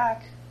going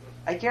back.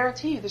 I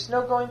guarantee you there's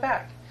no going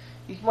back.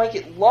 You might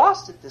get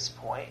lost at this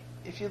point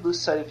if you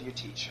lose sight of your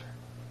teacher.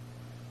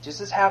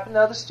 Just as happened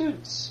to other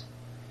students.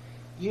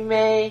 You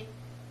may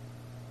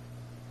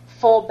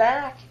fall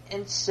back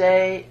and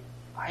say,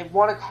 I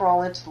want to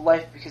crawl into the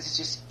life because it's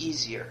just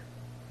easier.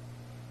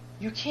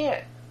 You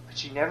can't,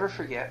 but you never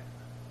forget.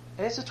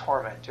 And it's a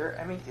tormentor.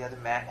 I mean, the other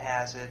Matt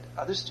has it.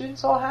 Other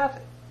students all have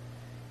it.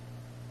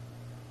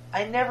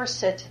 I never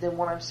said to them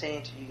what I'm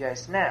saying to you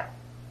guys now.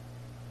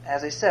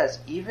 As I says,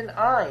 even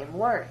I am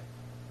learning.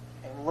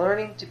 I'm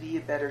learning to be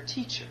a better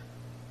teacher.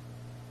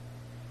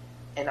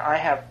 And I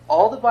have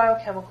all the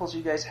biochemicals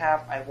you guys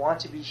have. I want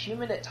to be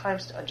human at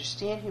times to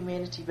understand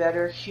humanity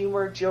better.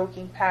 Humor,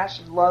 joking,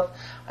 passion, love.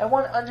 I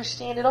want to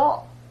understand it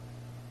all.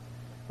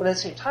 But at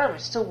the same time, I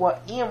still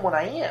am what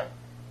I am.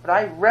 But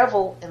I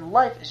revel in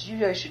life as you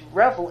guys should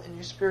revel in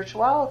your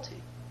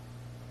spirituality.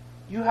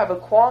 You have a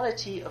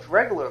quantity of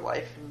regular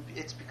life, and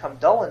it's become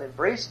dull and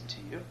brazen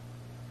to you.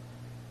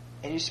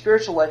 And your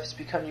spiritual life has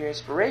become your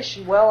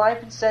inspiration. Well,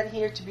 I've been sent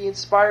here to be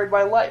inspired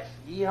by life.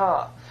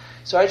 Yeehaw.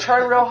 So I try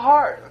real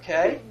hard,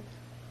 okay?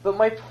 But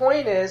my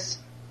point is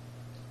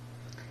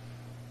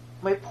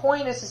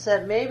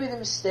that maybe the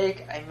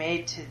mistake I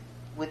made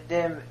with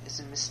them is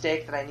a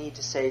mistake that I need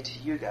to say to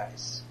you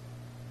guys.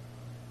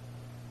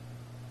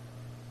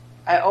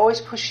 I always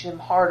push them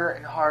harder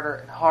and harder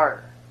and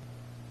harder.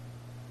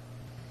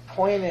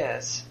 Point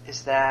is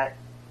that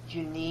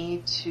you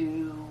need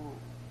to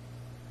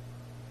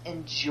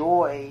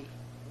enjoy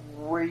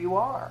where you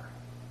are.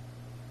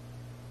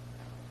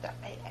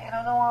 I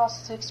don't know how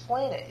else to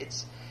explain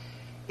it.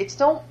 It's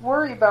don't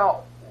worry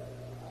about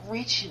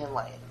reaching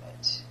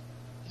enlightenment.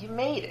 You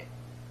made it.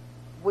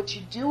 What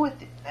you do with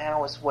it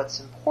now is what's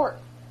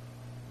important.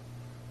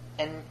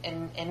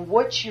 And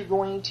what you're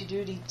going to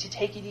do to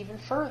take it even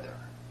further.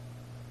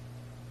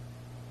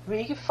 I mean,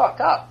 you can fuck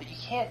up, but you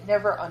can't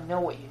never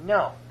unknow what you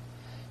know.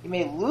 You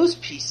may lose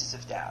pieces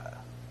of data.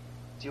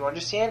 Do you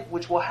understand?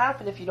 Which will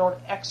happen if you don't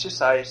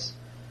exercise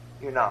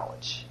your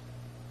knowledge.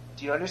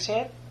 Do you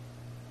understand?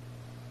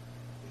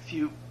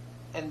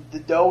 And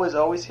the dough is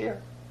always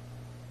here.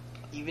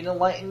 Even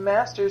enlightened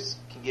masters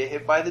can get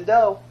hit by the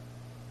dough.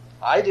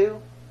 I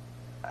do.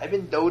 I've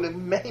been doughed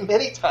many,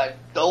 many times,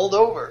 dulled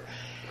over.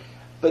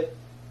 But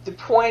the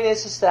point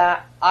is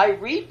that I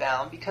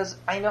rebound because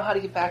I know how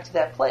to get back to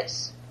that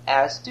place.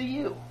 As do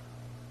you.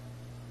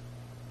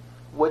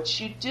 What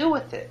you do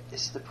with it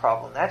is the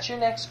problem. That's your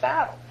next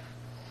battle.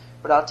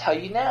 But I'll tell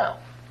you now,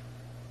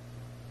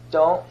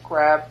 don't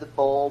grab the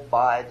bull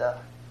by the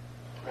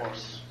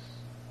horns.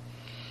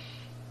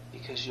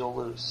 Because you'll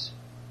lose.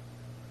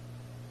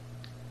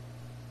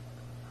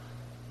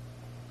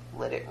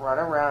 Let it run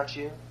around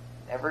you,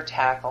 never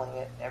tackling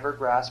it, never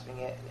grasping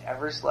it, and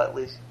ever just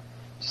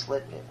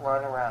letting it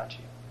run around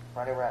you.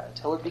 Run around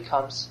until it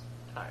becomes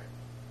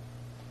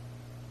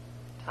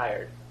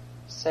tired.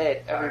 Say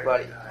it,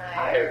 everybody.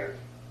 Tired.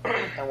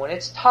 And when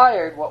it's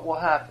tired, what will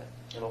happen?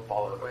 It'll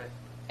fall away.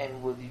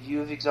 And will you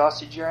have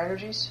exhausted your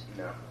energies?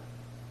 No.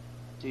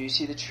 Do you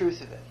see the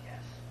truth of it?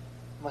 Yes.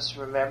 You must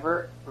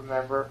remember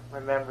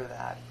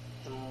that.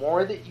 The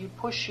more that you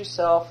push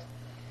yourself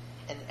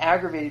and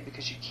aggravate it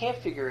because you can't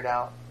figure it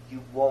out,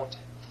 you won't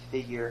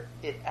figure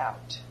it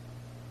out.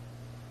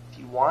 If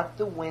you want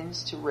the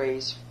winds to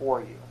raise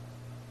for you,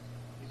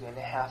 you're going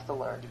to have to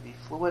learn to be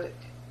fluidic.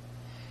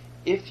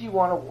 If you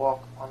want to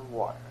walk on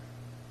water,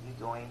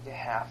 you're going to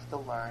have to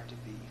learn to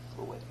be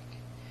fluidic.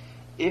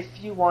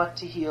 If you want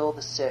to heal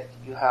the sick,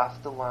 you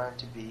have to learn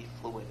to be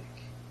fluidic.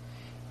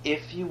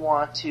 If you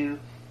want to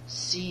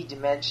see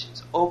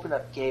dimensions, open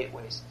up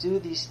gateways, do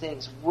these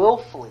things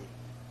willfully,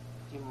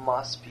 you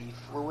must be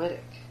fluidic.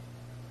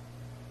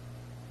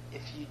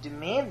 If you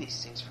demand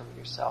these things from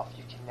yourself,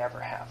 you can never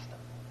have them.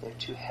 They're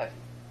too heavy.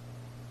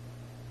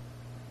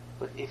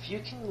 But if you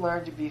can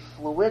learn to be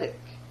fluidic,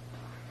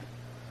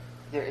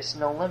 there is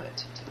no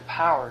limit to the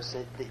powers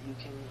that you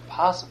can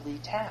possibly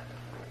tap.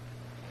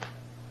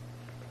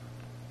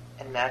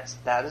 And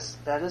that is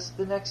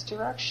the next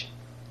direction.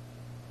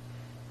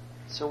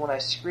 So when I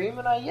scream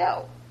and I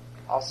yell,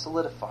 I'll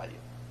solidify you.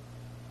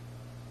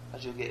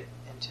 As you'll get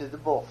into the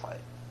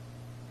bullfight.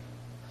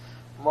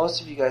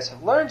 Most of you guys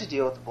have learned to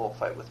deal with the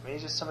bullfight with me,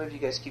 just some of you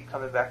guys keep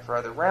coming back for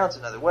other rounds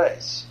in other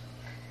ways.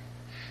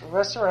 The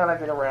rest around, I've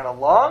been around a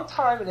long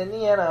time, and in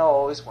the end, I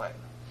always win.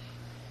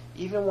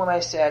 Even when I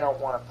say I don't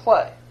want to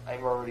play,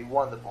 I've already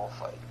won the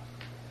bullfight.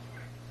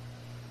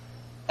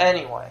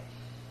 Anyway,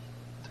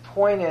 the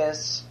point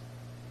is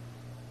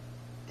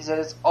that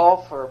it's all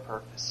for a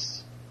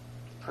purpose.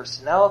 The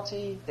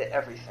personality, the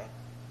everything.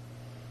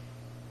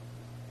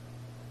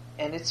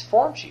 And it's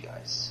formed you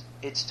guys.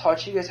 It's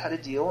taught you guys how to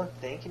deal and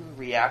think and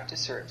react to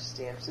certain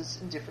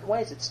circumstances in different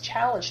ways. It's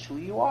challenged who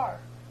you are.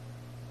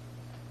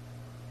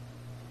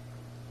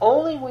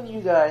 Only when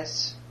you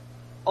get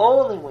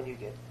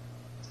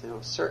to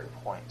a certain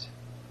point,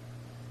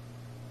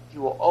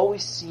 you will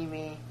always see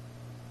me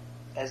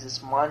as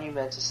this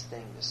monumentous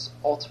thing, this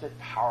ultimate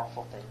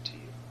powerful thing to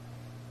you.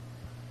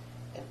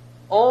 And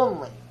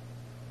only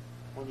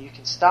when you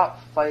can stop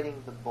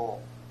fighting the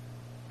bull,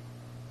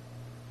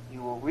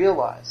 you will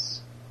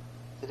realize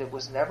that it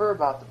was never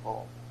about the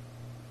bull,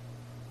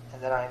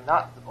 and that I am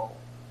not the bull.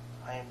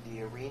 I am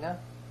the arena,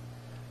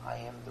 I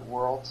am the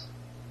world,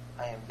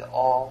 I am the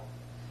all,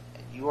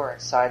 and you are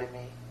inside of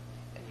me,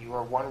 and you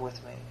are one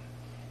with me,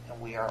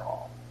 and we are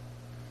all.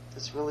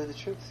 That's really the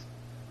truth.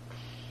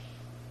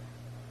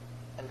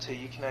 Until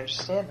you can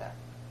understand that.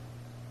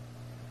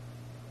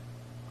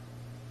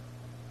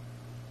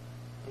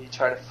 When you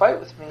try to fight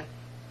with me,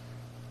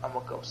 I'm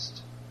a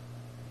ghost.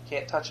 You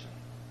can't touch me.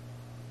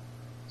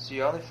 So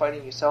you're only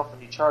fighting yourself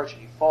when you charge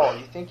and you fall.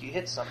 You think you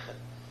hit something.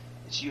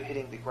 It's you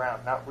hitting the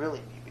ground. Not really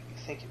me, but you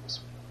think it was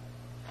me.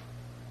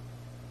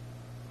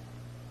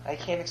 I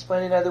can't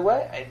explain it another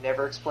way. I've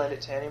never explained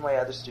it to any of my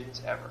other students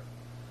ever.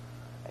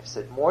 I've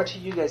said more to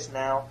you guys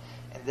now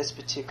in this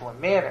particular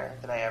manner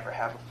than I ever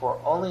have before,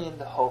 only in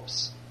the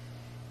hopes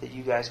that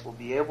you guys will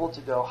be able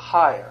to go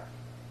higher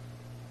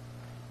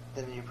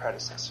than your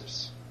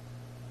predecessors.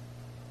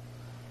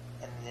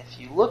 And if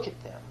you look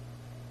at them,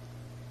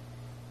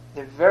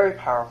 they're very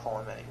powerful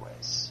in many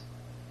ways,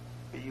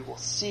 but you will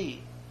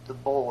see the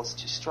bull is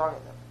too strong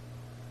in them.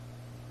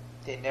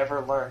 They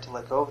never learn to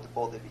let go of the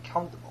bull, they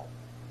become the bull.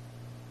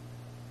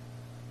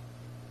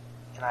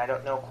 And I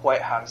don't know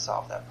quite how to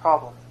solve that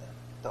problem in them.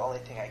 The only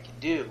thing I can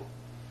do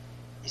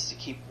is to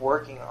keep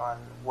working on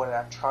what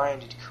I'm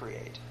trying to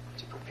create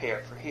to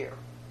prepare for here.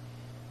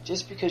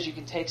 Just because you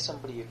can take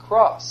somebody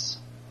across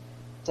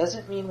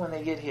doesn't mean when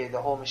they get here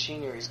the whole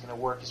machinery is going to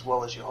work as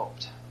well as you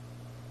hoped.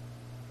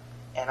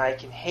 And I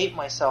can hate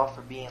myself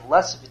for being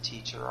less of a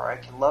teacher, or I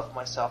can love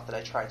myself that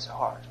I tried so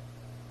hard.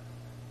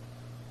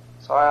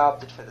 So I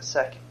opted for the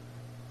second.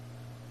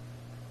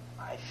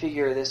 I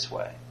figure this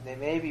way. They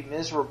may be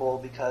miserable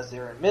because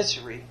they're in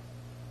misery,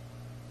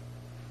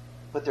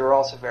 but they're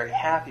also very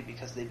happy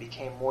because they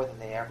became more than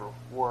they ever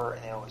were,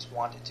 and they always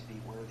wanted to be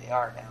where they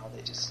are now.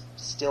 They just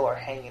still are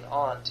hanging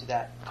on to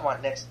that, come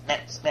on, next.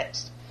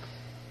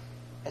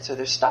 And so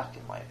they're stuck,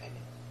 in my opinion.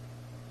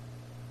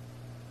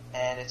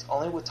 And it's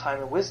only with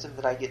time and wisdom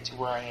that I get to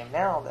where I am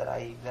now that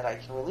I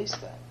can release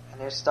that. And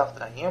there's stuff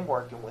that I am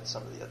working with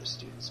some of the other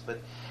students,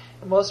 but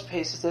in most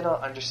cases they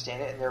don't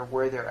understand it, and they're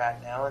where they're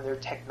at now, and their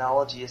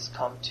technology has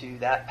come to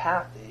that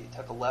path. They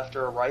took a left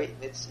or a right,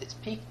 and it's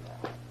peaked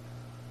now.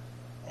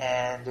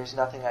 And there's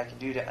nothing I can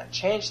do to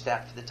change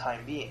that for the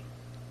time being.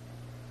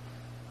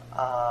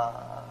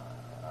 But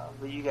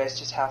you guys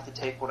just have to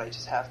take what I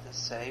just have to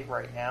say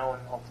right now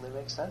and hopefully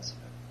make sense of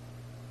it.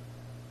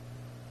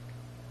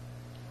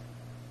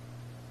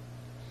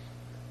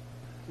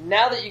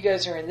 Now that you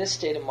guys are in this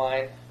state of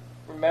mind,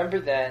 remember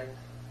then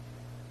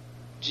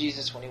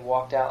Jesus when he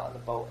walked out on the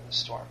boat in the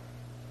storm.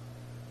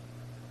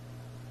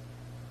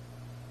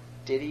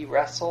 Did he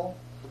wrestle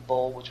the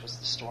bull, which was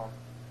the storm?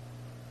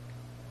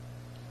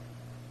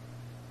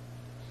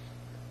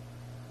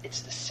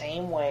 It's the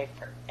same way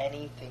for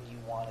anything you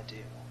want to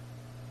do.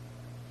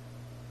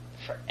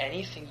 For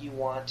anything you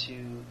want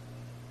to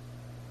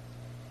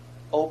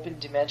open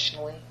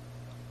dimensionally,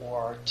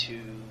 or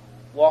to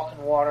walk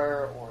in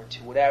water, or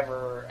to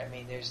whatever. I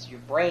mean, your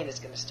brain is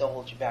going to still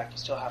hold you back. You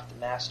still have to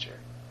master.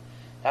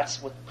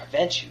 That's what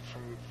prevents you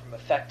from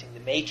affecting the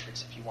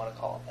matrix, if you want to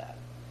call it that.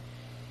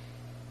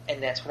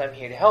 And that's what I'm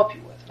here to help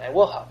you with, and I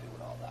will help you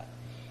with all that.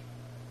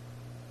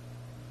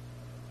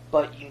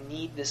 But you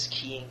need this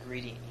key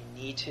ingredient.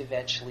 You need to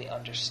eventually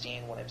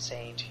understand what I'm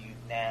saying to you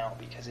now,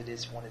 because it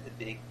is one of the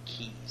big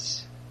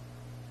keys.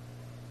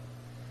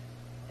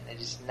 And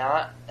it is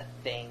not a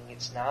thing,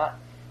 it's not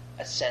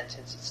a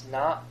sentence, it's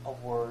not a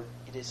word,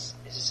 it is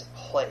a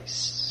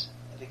place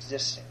of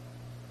existing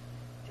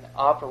and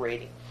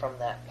operating from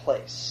that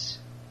place.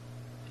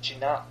 But you're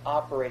not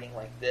operating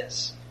like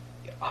this,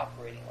 you're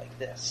operating like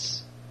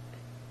this.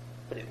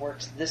 But it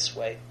works this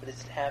way, but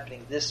it's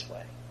happening this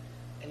way.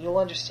 And you'll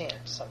understand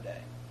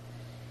someday.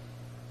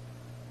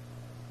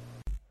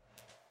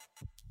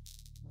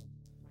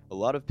 A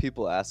lot of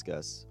people ask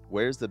us,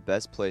 where's the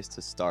best place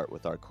to start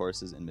with our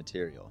courses and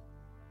material?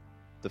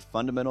 The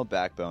fundamental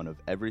backbone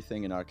of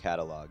everything in our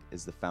catalog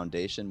is the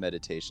Foundation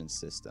Meditation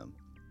System.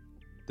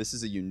 This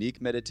is a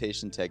unique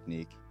meditation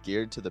technique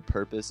geared to the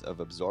purpose of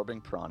absorbing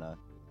prana,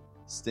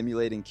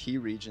 stimulating key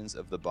regions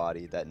of the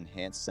body that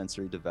enhance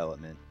sensory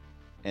development,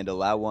 and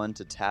allow one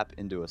to tap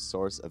into a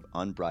source of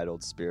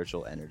unbridled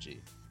spiritual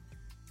energy.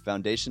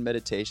 Foundation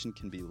meditation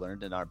can be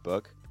learned in our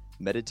book,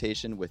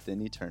 Meditation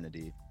Within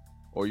Eternity,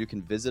 or you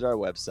can visit our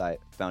website,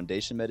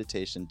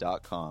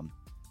 foundationmeditation.com,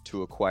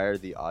 to acquire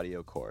the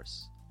audio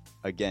course.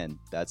 Again,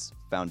 that's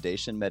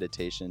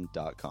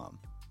foundationmeditation.com.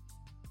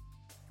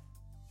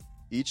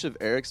 Each of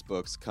Eric's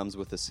books comes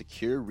with a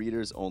secure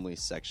readers-only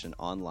section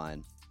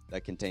online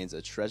that contains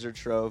a treasure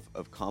trove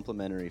of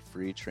complimentary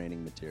free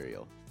training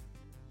material.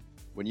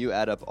 When you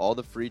add up all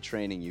the free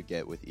training you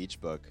get with each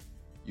book,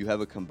 you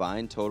have a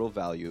combined total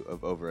value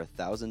of over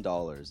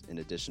 $1,000 in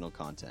additional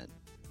content.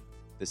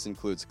 This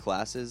includes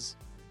classes,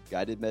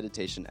 guided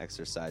meditation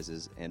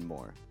exercises, and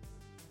more.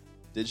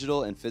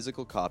 Digital and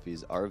physical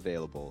copies are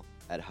available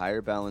at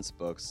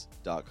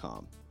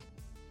higherbalancebooks.com.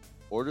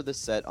 Order the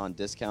set on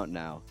discount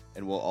now,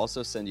 and we'll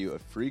also send you a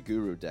free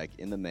Guru deck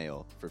in the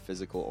mail for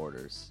physical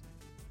orders.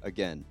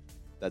 Again,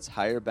 that's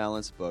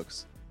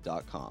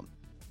higherbalancebooks.com.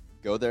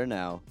 Go there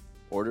now,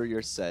 order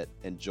your set,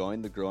 and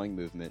join the growing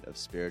movement of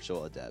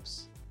spiritual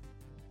adepts.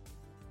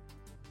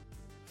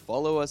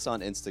 Follow us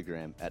on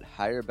Instagram at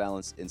Higher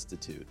Balance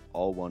Institute,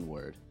 all one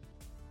word.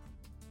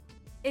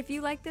 If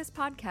you like this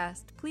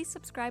podcast, please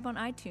subscribe on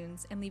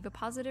iTunes and leave a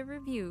positive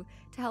review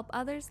to help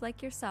others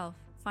like yourself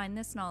find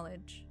this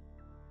knowledge.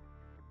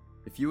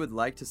 If you would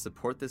like to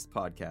support this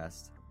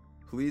podcast,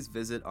 please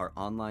visit our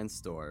online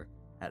store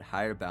at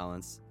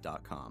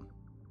higherbalance.com.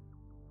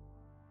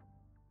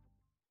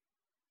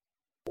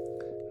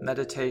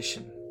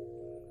 Meditation.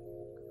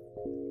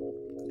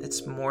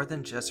 It's more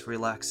than just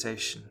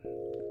relaxation.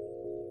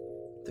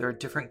 There are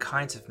different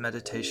kinds of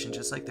meditation,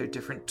 just like there are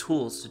different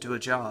tools to do a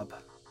job.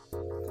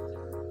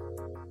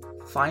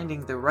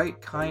 Finding the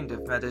right kind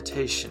of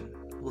meditation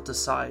will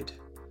decide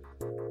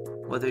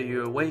whether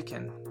you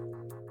awaken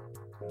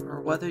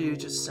or whether you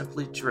just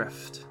simply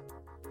drift.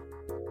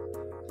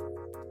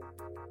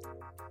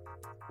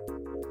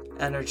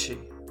 Energy.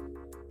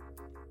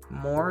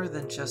 More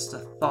than just a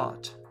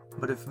thought,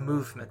 but of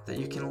movement that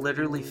you can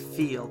literally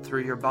feel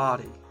through your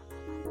body.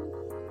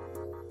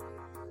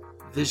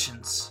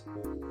 Visions.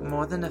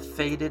 More than a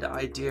faded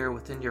idea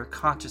within your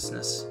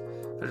consciousness,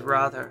 but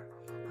rather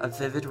a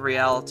vivid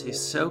reality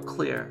so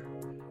clear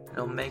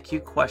it'll make you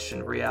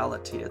question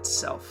reality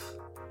itself.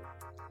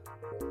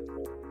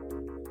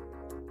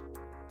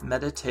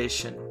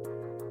 Meditation,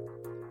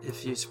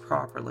 if used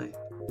properly,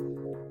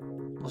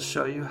 will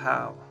show you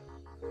how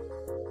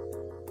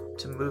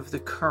to move the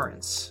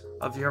currents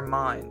of your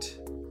mind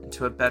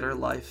into a better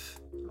life,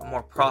 a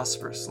more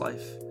prosperous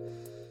life,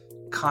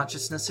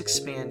 consciousness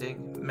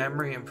expanding,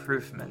 memory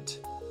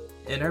improvement,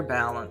 inner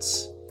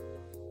balance,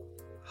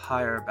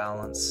 higher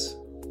balance.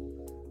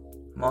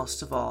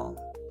 Most of all,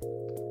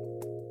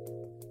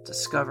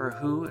 discover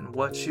who and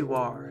what you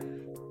are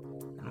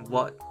and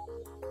what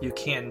you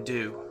can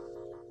do.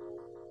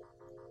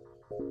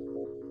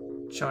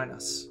 Join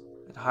us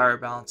at Higher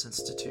Balance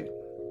Institute.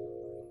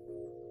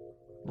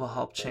 We'll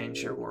help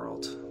change your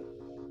world.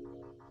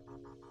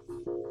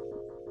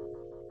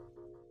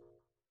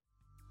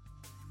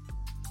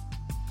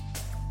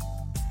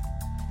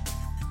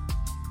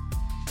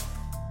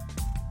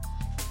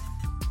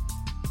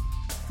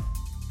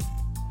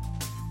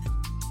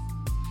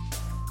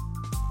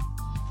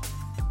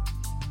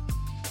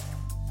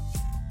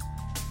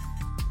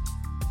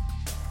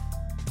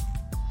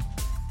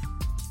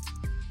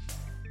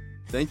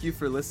 Thank you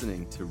for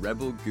listening to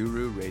Rebel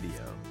Guru Radio.